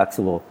Alex Haddock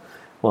will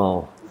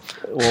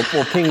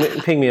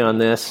ping me on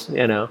this,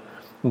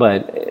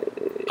 but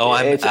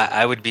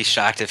I would be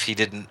shocked if he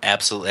didn't.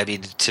 Absolutely. I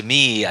mean, to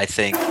me, I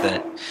think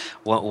that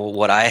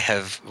what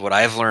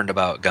I've learned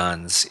about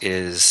guns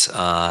is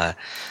that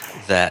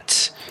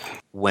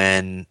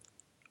when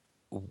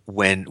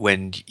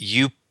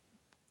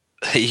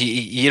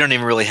you don't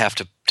even really have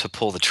to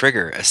pull the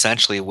trigger.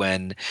 Essentially,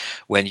 when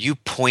you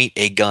point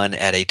a gun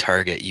at a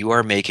target, you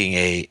are making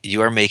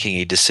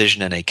a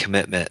decision and a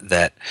commitment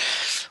that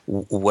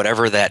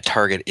whatever that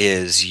target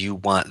is, you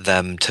want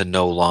them to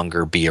no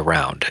longer be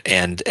around,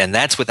 and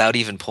that's without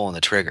even pulling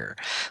the trigger.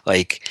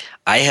 Like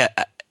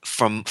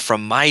from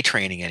my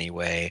training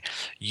anyway,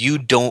 you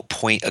don't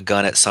point a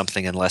gun at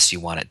something unless you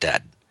want it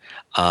dead.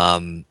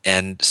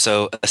 And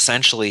so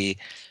essentially,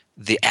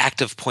 the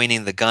act of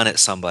pointing the gun at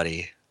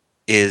somebody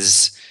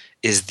is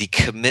the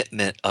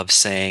commitment of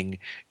saying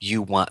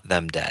you want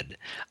them dead,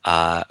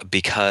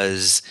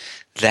 because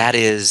that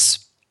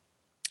is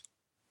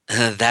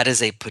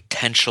a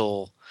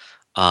potential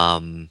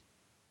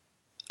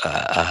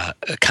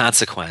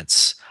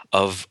consequence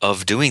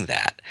of doing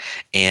that,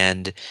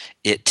 and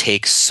it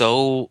takes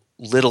so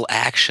little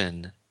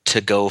action to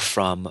go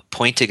from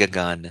pointing a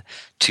gun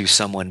to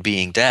someone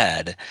being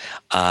dead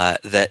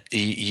that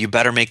you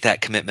better make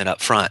that commitment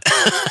up front.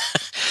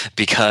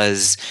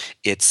 Because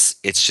it's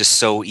just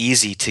so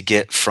easy to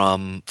get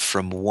from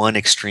one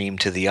extreme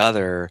to the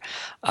other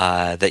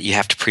that you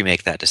have to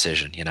pre-make that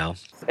decision,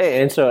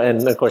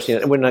 And of course,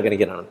 we're not going to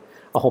get on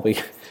a whole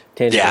big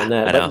tangent on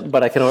that,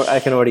 but I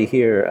can already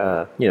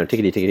hear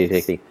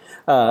tickety.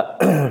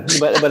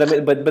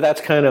 But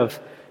that's kind of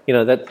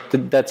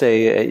that's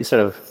a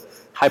sort of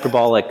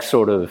hyperbolic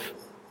sort of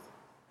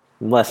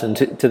lesson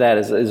to that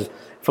is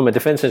from a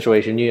defense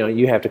situation,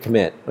 you have to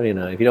commit.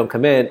 If you don't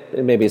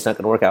commit, maybe it's not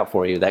going to work out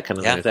for you. That kind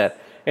of thing like that.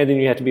 And then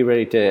you have to be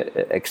ready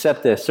to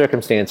accept the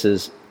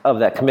circumstances of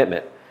that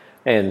commitment.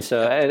 And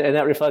so, and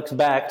that reflects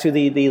back to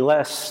the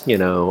less,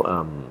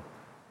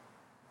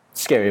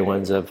 scary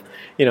ones of,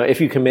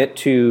 if you commit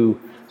to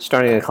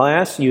starting a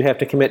class, you have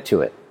to commit to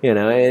it.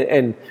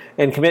 And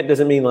commit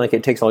doesn't mean like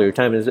it takes all your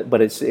time,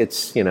 but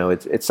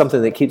it's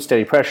something that keeps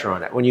steady pressure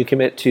on it. When you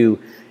commit to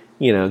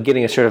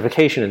getting a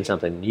certification in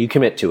something, you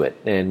commit to it,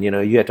 and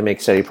you have to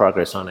make steady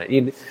progress on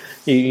it.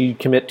 You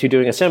commit to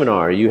doing a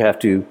seminar, you have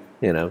to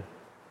do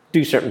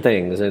certain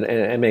things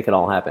and make it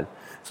all happen.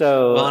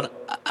 So, well,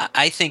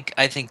 I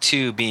think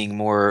too, being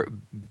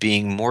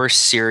more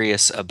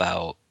serious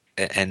about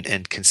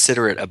and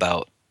considerate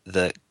about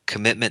the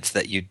commitments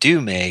that you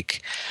do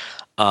make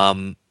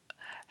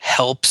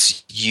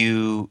helps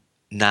you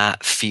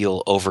not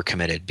feel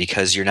overcommitted,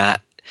 because you're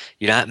not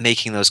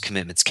making those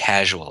commitments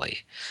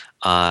casually.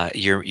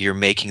 You're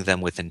making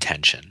them with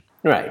intention.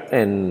 Right,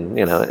 and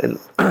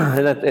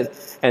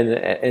and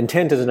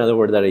intent is another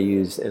word that I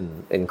use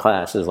in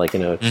class. Is like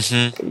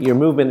your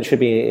movement should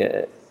be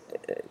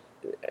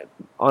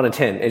on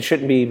intent. It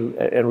shouldn't be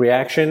a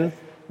reaction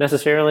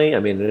necessarily. I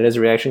mean, it is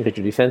a reaction because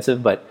you're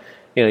defensive, but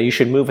you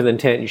should move with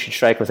intent. You should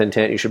strike with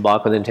intent. You should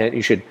block with intent.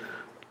 You should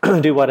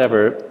do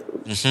whatever.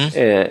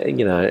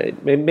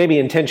 Maybe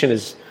intention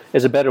is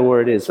a better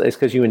word. Is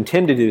because you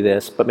intend to do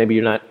this, but maybe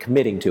you're not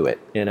committing to it.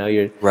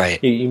 You're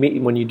right.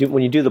 When you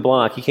do the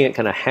block, you can't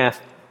kind of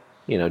half,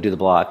 do the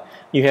block.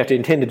 You have to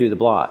intend to do the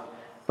block.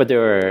 But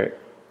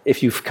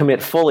if you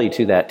commit fully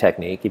to that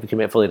technique, if you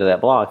commit fully to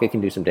that block, it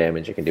can do some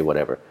damage. It can do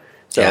whatever.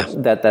 So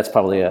that's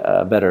probably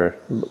a better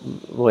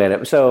way at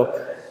it. So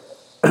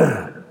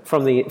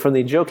from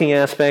the joking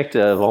aspect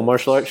of all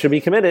martial arts should be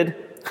committed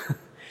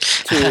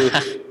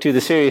to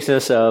the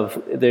seriousness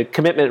of the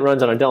commitment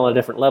runs on a lot of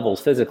different levels: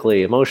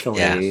 physically,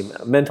 emotionally,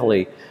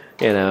 mentally,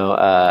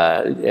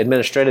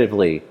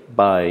 administratively.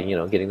 By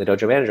getting the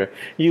dojo manager,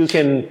 you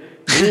can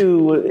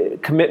do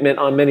commitment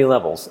on many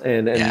levels,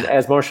 and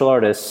as martial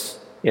artists,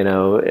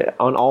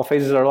 on all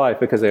phases of our life,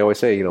 because they always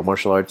say,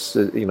 martial arts,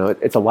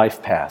 it's a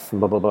life path,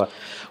 blah blah blah.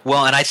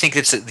 Well, and I think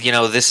it's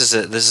this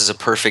is a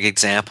perfect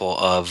example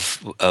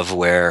of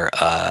where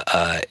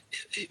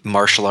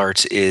martial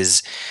arts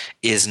is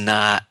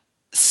not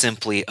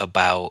simply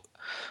about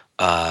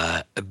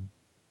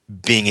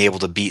being able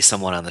to beat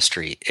someone on the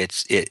street.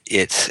 It's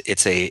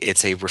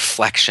a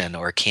reflection,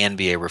 or can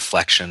be a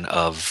reflection,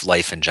 of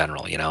life in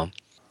general.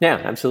 Yeah,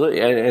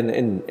 absolutely,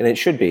 and it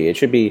should be. It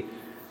should be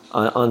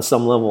on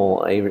some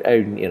level.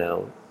 Everything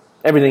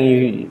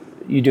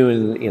you do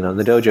in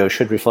the dojo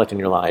should reflect in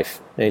your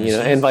life, and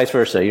and vice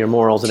versa. Your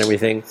morals and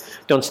everything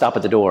don't stop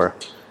at the door,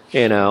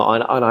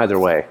 on either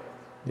way.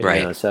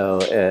 Right. So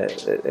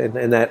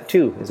and that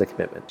too is a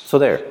commitment. So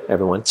there,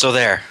 everyone. So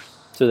there.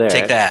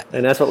 Take that.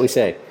 And that's what we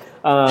say.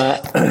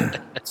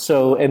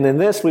 So, and then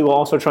this, we will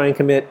also try and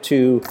commit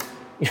to,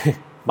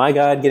 my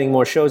God, getting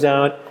more shows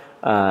out.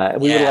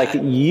 We would like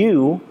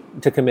you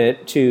to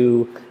commit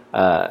to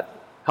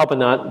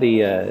helping out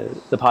the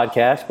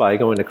podcast by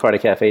going to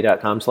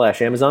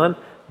karatecafe.com/Amazon,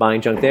 buying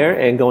junk there,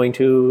 and going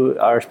to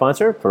our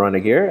sponsor,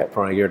 Piranha Gear, at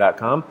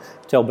piranhagear.com.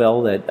 Tell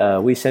Bell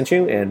that we sent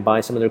you and buy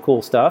some of their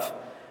cool stuff.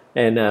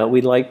 And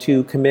we'd like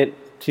to commit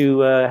to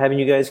having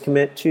you guys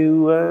commit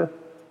to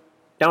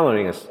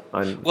downloading us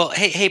on. Well,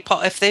 hey,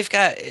 Paul, if they've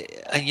got,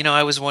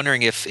 I was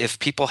wondering if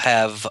people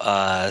have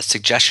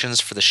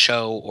suggestions for the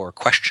show or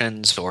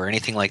questions or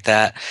anything like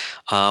that,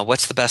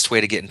 what's the best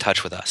way to get in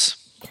touch with us?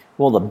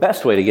 Well, the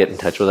best way to get in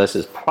touch with us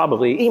is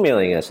probably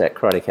emailing us at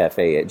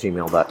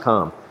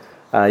karatecafe@gmail.com.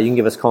 You can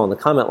give us a call on the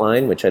comment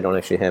line, which I don't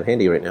actually have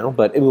handy right now,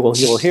 but you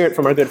will hear it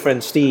from our good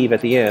friend Steve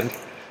at the end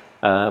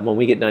when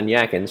we get done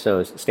yakking,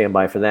 so stand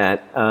by for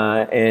that.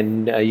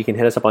 And you can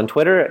hit us up on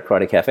Twitter at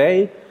Karate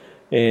Cafe.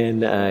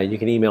 And you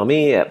can email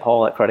me at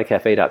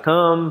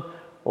paul@karatecafe.com.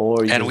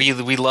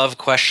 We love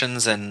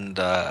questions and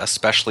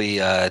especially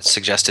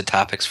suggested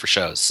topics for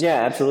shows. Yeah,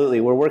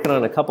 absolutely. We're working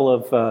on a couple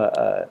of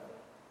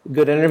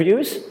good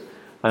interviews.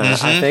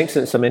 I think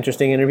some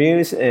interesting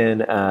interviews,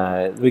 and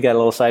we got a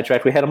little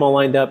sidetracked. We had them all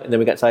lined up, and then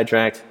we got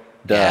sidetracked.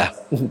 Duh.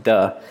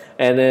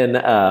 And then,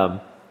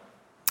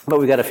 but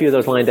we got a few of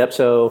those lined up.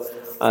 So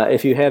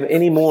if you have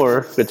any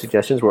more good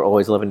suggestions, we're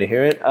always loving to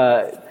hear it.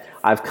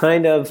 I've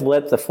kind of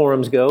let the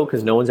forums go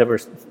because no one's ever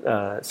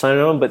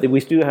signed on them, but we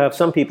do have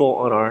some people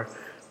on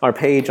our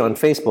page on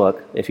Facebook.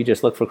 If you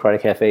just look for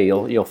Karate Cafe,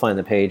 you'll find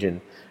the page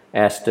and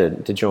ask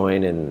to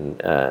join,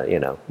 and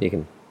you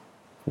can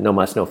no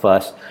muss, no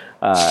fuss,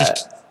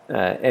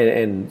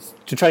 and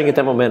to try and get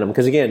that momentum.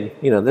 Because again,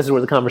 this is where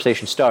the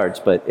conversation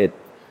starts, but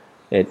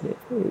it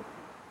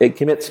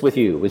commits with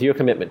your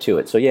commitment to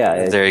it. So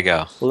yeah, there you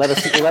go. Let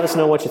us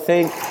know what you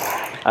think,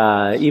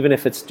 even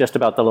if it's just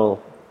about the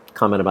little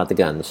comment about the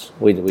guns.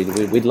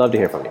 We'd love to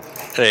hear from you.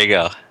 There you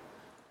go.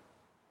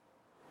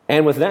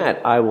 And with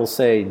that, I will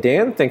say,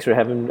 Dan, thanks for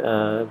having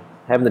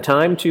the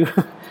time to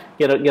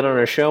get on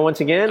our show once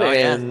again.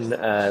 And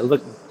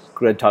look,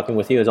 good talking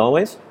with you as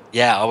always.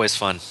 Yeah, always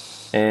fun.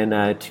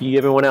 And to you,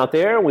 everyone out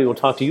there, we will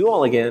talk to you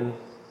all again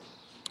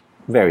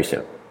very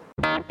soon.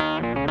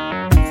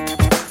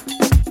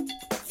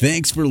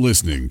 Thanks for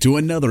listening to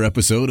another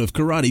episode of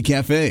Karate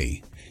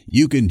Cafe.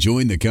 You can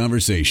join the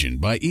conversation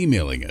by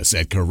emailing us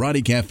at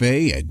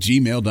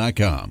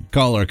karatecafe@gmail.com.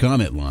 Call our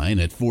comment line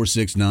at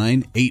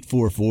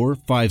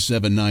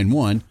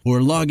 469-844-5791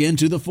 or log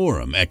into the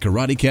forum at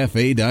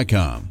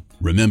karatecafe.com.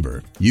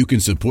 Remember, you can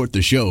support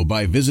the show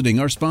by visiting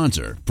our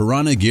sponsor,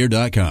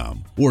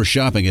 piranhagear.com, or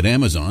shopping at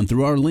Amazon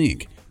through our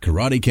link,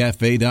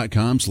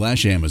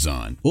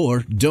 karatecafe.com/Amazon, or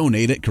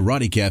donate at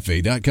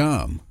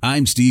karatecafe.com.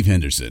 I'm Steve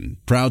Henderson,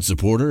 proud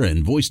supporter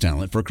and voice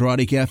talent for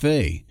Karate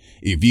Cafe.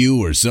 If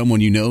you or someone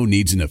you know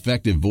needs an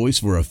effective voice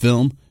for a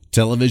film,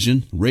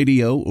 television,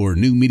 radio, or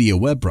new media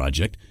web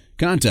project,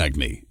 contact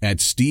me at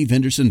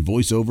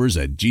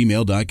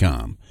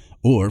stevehendersonvoiceovers@gmail.com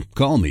or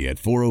call me at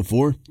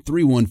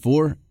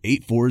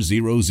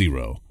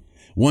 404-314-8400.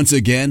 Once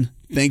again,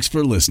 thanks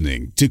for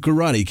listening to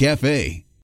Karate Cafe.